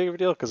not that big of a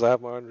deal because I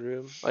have my own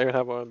room. I even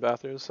have my own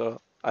bathroom,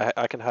 so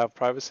I can have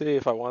privacy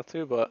if I want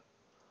to. But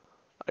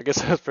I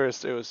guess at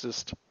first it was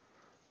just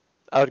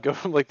I would go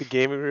from like the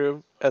gaming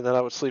room and then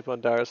I would sleep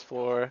on Dyer's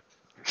floor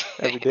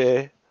every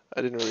day.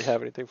 I didn't really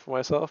have anything for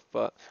myself,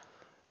 but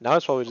now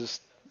it's probably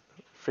just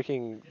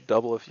freaking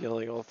double of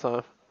yelling all the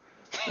time.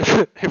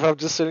 If I'm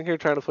just sitting here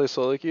trying to play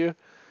solo queue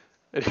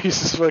and he's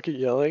just fucking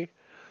yelling,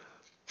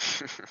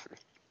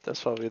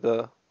 that's probably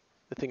the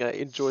thing I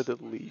enjoy the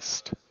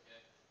least.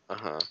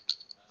 Uh-huh.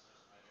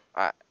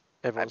 I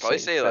I'd Everyone's probably saying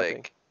say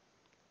fapping. like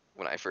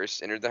when I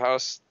first entered the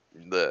house,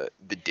 the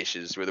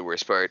dishes were the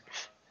worst part.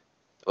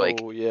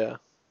 Like, Oh yeah.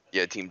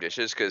 yeah, team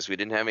dishes, because we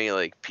didn't have any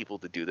like people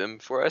to do them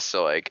for us,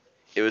 so like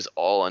it was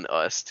all on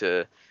us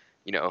to,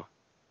 you know,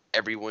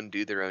 everyone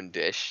do their own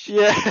dish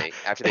Yeah. when they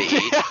after they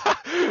ate,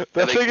 Yeah.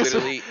 The and like thing is,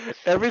 literally,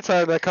 every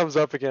time that comes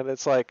up again,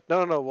 it's like, no,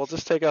 no, no, we'll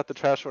just take out the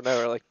trash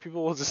whenever. Like,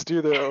 people will just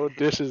do their own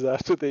dishes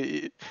after they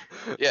eat.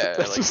 yeah,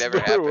 That like just never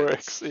never happens.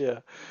 works. Yeah.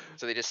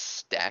 So they just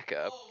stack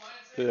up,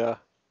 Yeah.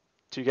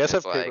 Do you guys and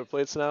it's have paper like,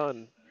 plates now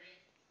and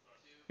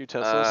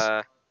utensils?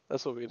 uh,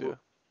 That's what we do.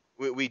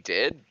 we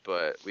did,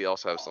 but we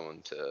also have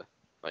someone to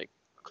like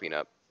clean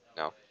up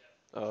now.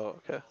 Oh,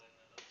 okay.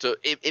 So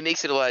it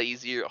makes it a lot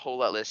easier, a whole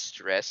lot less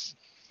stress,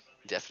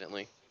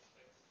 definitely.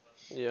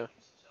 Yeah.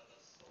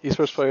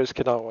 Esports players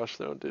cannot wash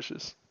their own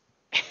dishes.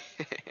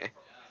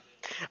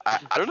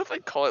 I don't know if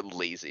I'd call it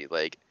lazy.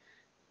 Like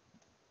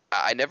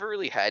I never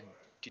really had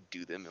to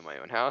do them in my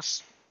own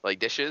house, like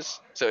dishes.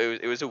 So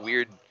it was a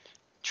weird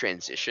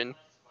transition,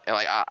 and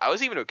like I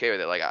was even okay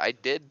with it. Like I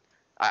did,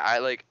 I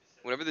like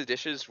whenever the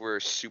dishes were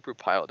super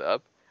piled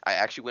up, I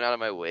actually went out of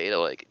my way to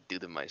like do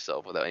them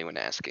myself without anyone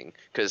asking,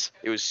 because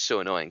it was so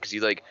annoying. Because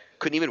you like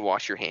couldn't even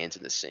wash your hands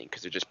in the sink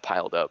because they're just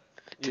piled up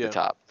to the Yeah.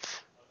 top.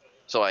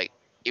 So like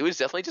it was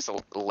definitely just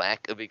a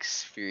lack of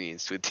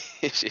experience with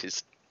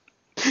dishes,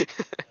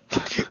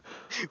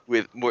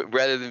 with more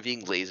rather than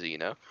being lazy.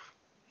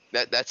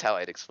 That's how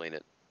I'd explain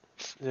it.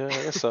 Yeah,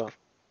 I guess so.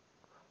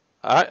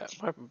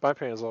 My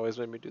parents always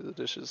made me do the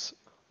dishes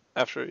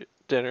after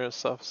dinner and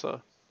stuff,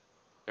 so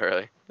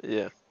Really.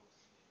 yeah,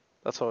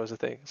 that's always the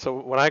thing. So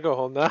when I go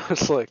home now,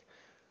 it's like,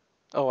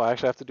 oh, I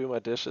actually have to do my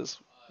dishes.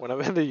 When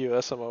I'm in the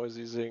US, I'm always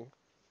using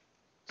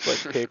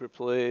like paper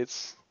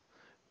plates,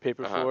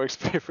 paper Uh huh. forks,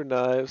 paper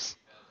knives,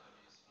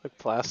 like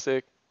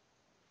plastic.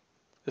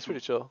 It's Who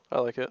pretty chill. I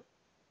like it.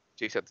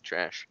 takes out the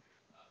trash?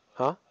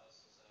 Huh?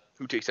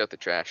 Who takes out the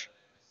trash?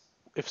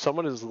 If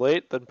someone is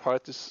late, then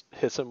Parth just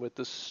hits him with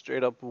this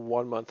straight up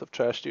 1 month of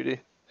trash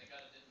duty.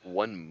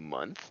 1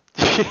 month?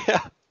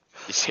 Yeah.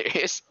 You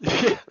serious?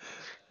 Yeah.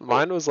 Oh,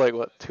 Mine was like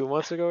what 2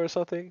 months ago or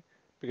something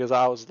because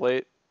I was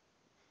late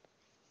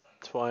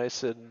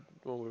twice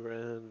when we were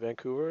in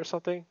Vancouver or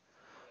something.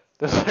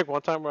 There's like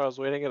one time where I was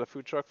waiting at a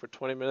food truck for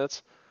 20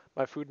 minutes.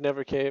 My food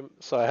never came,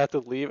 so I had to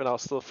leave, and I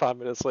was still 5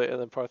 minutes late. And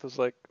then Parth was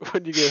like,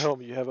 "When you get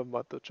home, you have a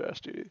month of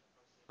trash duty."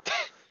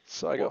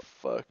 So I got well,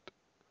 fucked.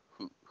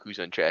 who's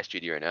on trash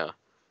duty right now?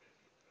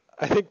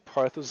 I think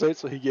Parth was late,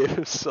 so he gave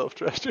himself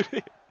trash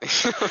duty.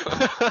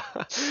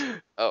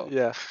 Oh,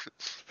 Yeah,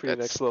 it's pretty that's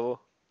next level.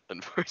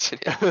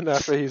 unfortunate. And then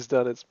after he's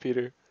done, it's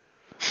Peter.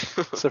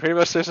 So pretty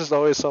much there's just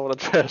always someone on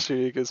trash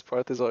duty because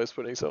Parth is always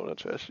putting someone on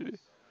trash duty.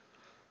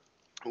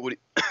 What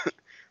do,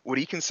 what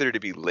do you consider to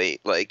be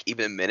late? Like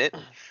even a minute?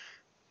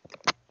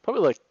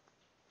 Probably like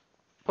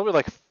probably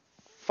like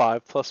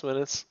 5+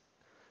 minutes.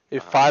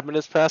 If Uh, 5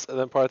 minutes pass, and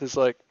then Parth is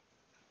like,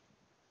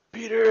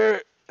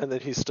 Peter, and then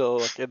he's still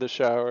like in the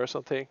shower or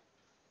something.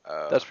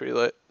 uh, That's pretty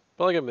late.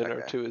 But like a minute or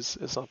okay, two is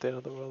not the end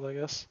of the world, I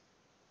guess.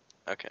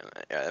 okay,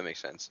 yeah, that makes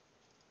sense.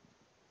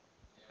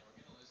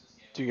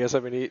 Do you guys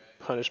have any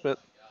punishment?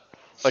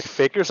 Like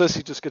Faker says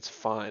he just gets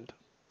fined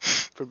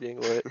for being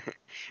late.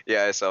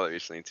 Yeah, I saw that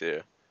recently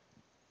too.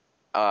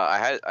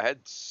 I had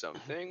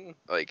something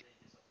like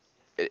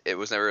it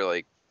was never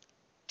like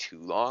too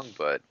long,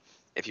 but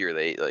if you were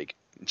late, like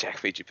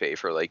Jack made you pay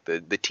for like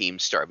the team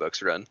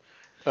Starbucks run.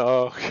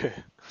 Oh, okay.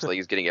 It's like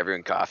he's getting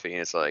everyone coffee,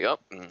 and it's like, oh,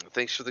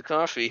 thanks for the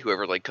coffee.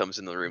 Whoever like comes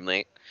in the room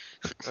late.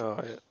 Oh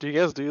yeah. Do you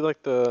guys do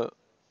like the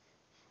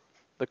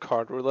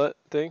card roulette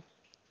thing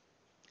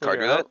when Card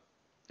you're roulette. out?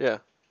 Yeah.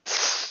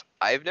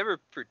 I've never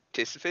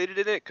participated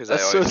in it because I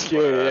That's so always just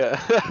want scary.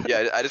 to.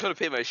 Yeah. Yeah, I just want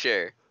to pay my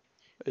share.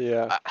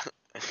 Yeah. I,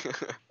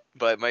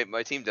 but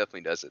my team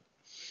definitely does it.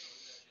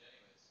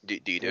 Do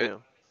you do it?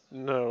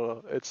 Damn.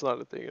 No, it's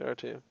not a thing in our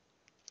team.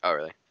 Oh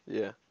really?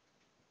 Yeah.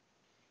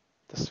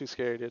 That's too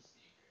scary, dude.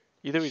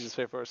 Either we just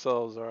pay for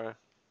ourselves, or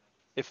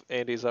if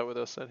Andy's out with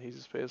us, then he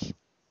just pays.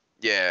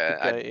 Yeah, Good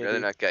guy, I'd rather Andy.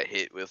 not get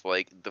hit with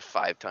like the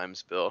 5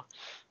 times bill.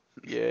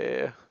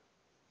 Yeah.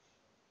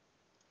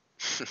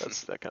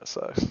 That kind of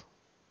sucks.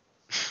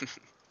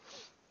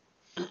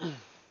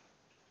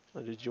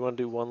 Did you want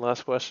to do one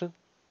last question?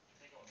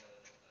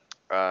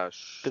 The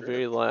Sure.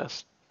 very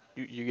last.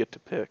 You get to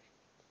pick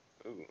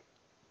Ooh,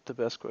 the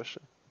best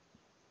question.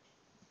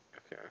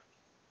 okay.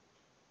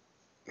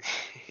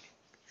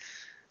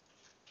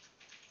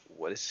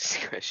 What is this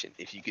question?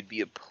 If you could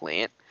be a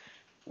plant,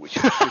 which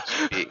one would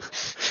you be?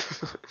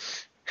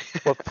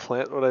 What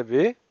plant would I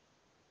be?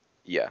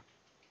 Yeah.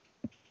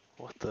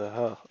 What the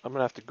hell? I'm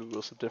gonna have to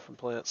Google some different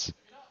plants.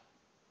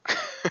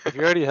 If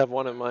you already have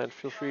one in mind,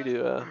 feel free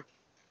to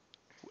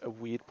a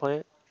weed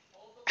plant.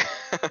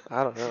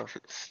 I don't know.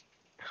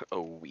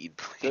 A weed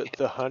The plant.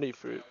 the honey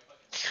fruit.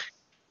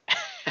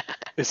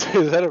 Is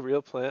that a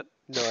real plant?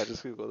 No, I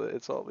just googled it.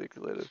 It's all weed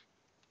related.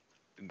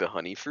 The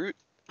honey fruit?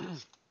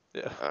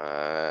 Yeah.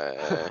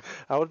 Uh,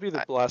 I would be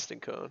the I, blasting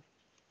cone.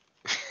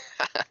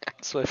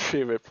 It's my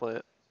favorite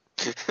plant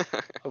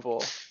of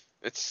all.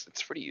 it's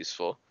pretty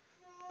useful.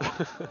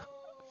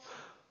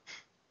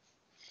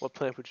 What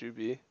plant would you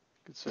be,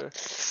 good sir?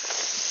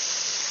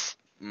 If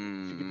you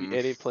could be Mm,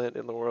 any plant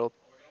in the world.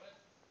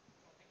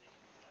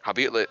 how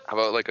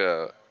about like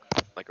a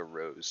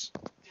rose,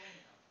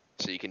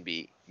 so you can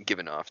be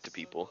given off to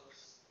people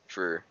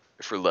for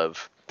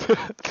love.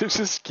 To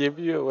just give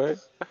you away.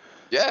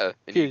 Yeah,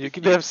 and Here, you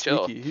can you have can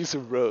chill. Sneaky. He's a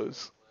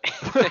rose.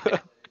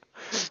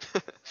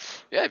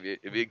 Yeah,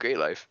 it'd be a great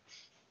life.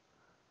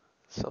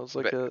 Sounds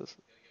like But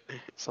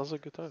a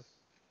good time.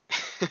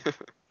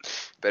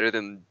 better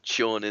than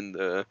chilling in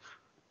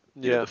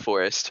Yeah. the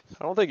forest,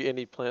 I don't think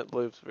any plant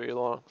lives very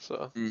long,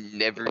 so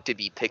never to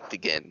be picked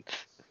again.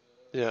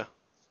 yeah.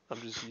 I'm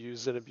just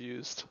used and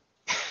abused.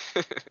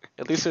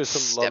 At least there's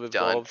some love Stepped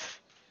on. involved.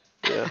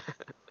 Yeah.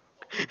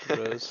 With the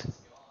rose.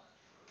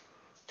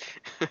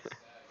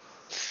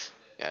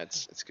 Yeah,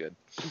 it's good.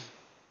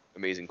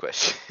 Amazing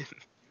question.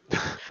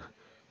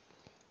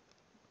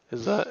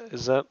 Is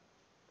that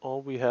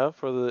all we have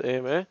for the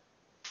AMA?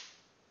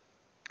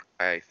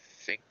 I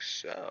think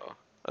so.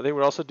 I think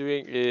we're also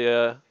doing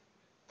a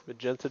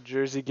magenta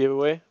jersey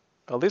giveaway.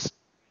 At least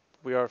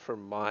we are for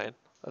mine.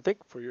 I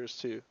think for yours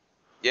too.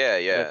 Yeah,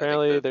 And yeah. I think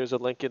apparently there's a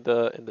link in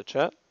the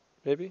chat,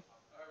 maybe I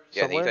think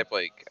you somewhere. type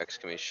like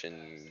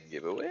exclamation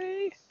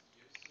giveaway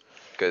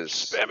because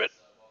Spam it.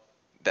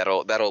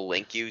 that'll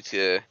link you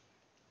to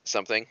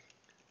something. I think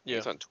Yeah,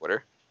 it's on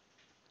Twitter.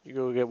 you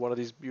go get one of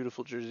these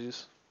beautiful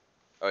jerseys.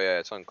 Oh yeah,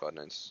 it's on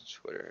Cloud9's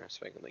Twitter,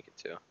 so I can link it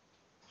too.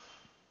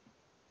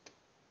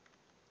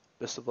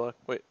 Best of luck.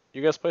 Wait,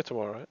 you guys play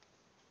tomorrow, right?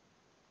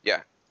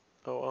 Yeah.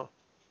 Oh wow.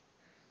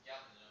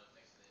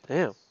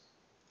 Damn.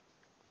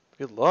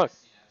 Good luck.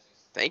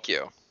 Thank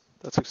you.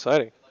 That's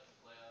exciting.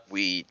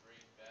 We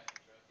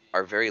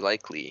are very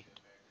likely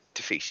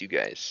to face you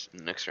guys in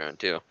the next round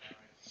too.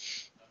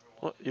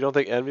 What? You don't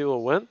think Envy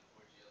will win?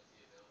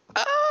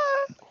 Uh,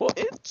 What?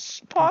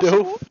 it's No,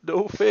 possible.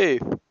 no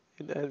faith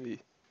in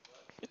Envy.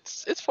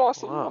 It's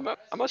possible. Wow.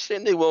 I'm not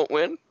saying they won't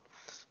win.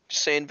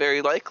 Just saying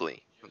very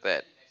likely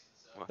that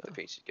we'll have to Yeah,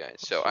 face you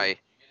guys. we'll So see.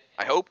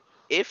 I hope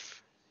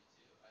if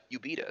you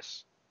beat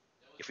us,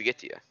 if we get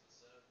to you,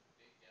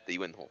 that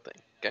you win the whole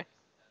thing. Okay?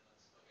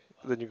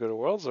 Then you go to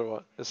Worlds or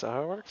what? Is that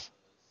how it works?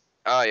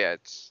 Oh yeah,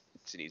 it's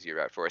an easier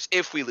route for us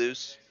if we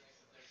lose.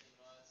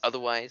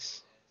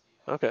 Otherwise,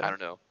 Okay. I don't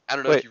know. I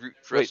don't know if Wait, you root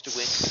for us wait. to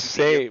win if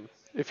we beat you. Same.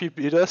 If you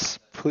beat us,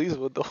 please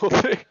win the whole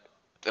thing.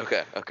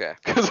 Okay, okay.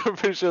 Because I'm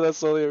pretty sure that's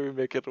the only way we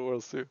make it to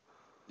Worlds too.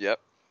 Yep.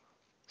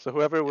 So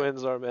whoever Yep.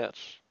 wins our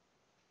match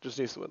just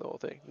needs to win the whole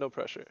thing. No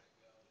pressure.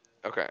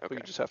 Okay. But Okay.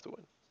 you just have to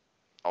win.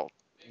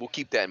 We'll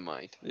keep that in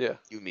mind. Yeah.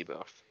 You and me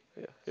both.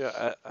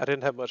 Yeah. I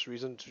didn't have much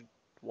reason to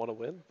want to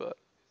win, but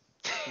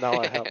now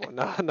I have one.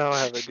 Now I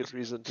have a good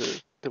reason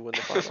to win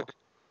the final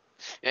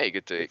Yeah, you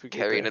get to if we get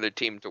carry there. another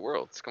team to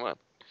Worlds. Come on.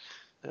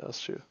 Yeah,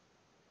 that's true.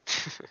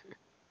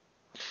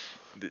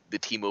 The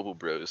T-Mobile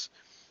Bros.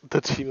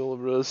 The Team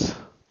Bros.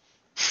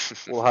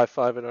 We'll high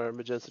five in our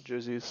magenta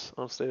jerseys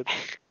on stage.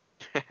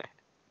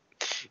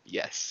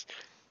 Yes,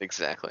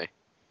 exactly.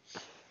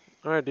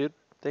 All right, dude.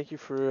 Thank you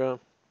for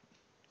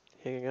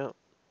hanging out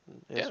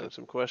and Yeah, answering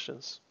some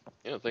questions.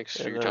 yeah. Thanks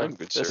for And your time,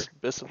 good sir.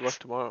 best of luck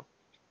tomorrow.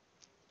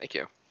 Thank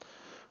you.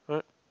 All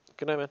right.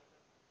 Good night, man.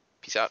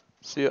 Peace out.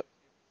 See ya.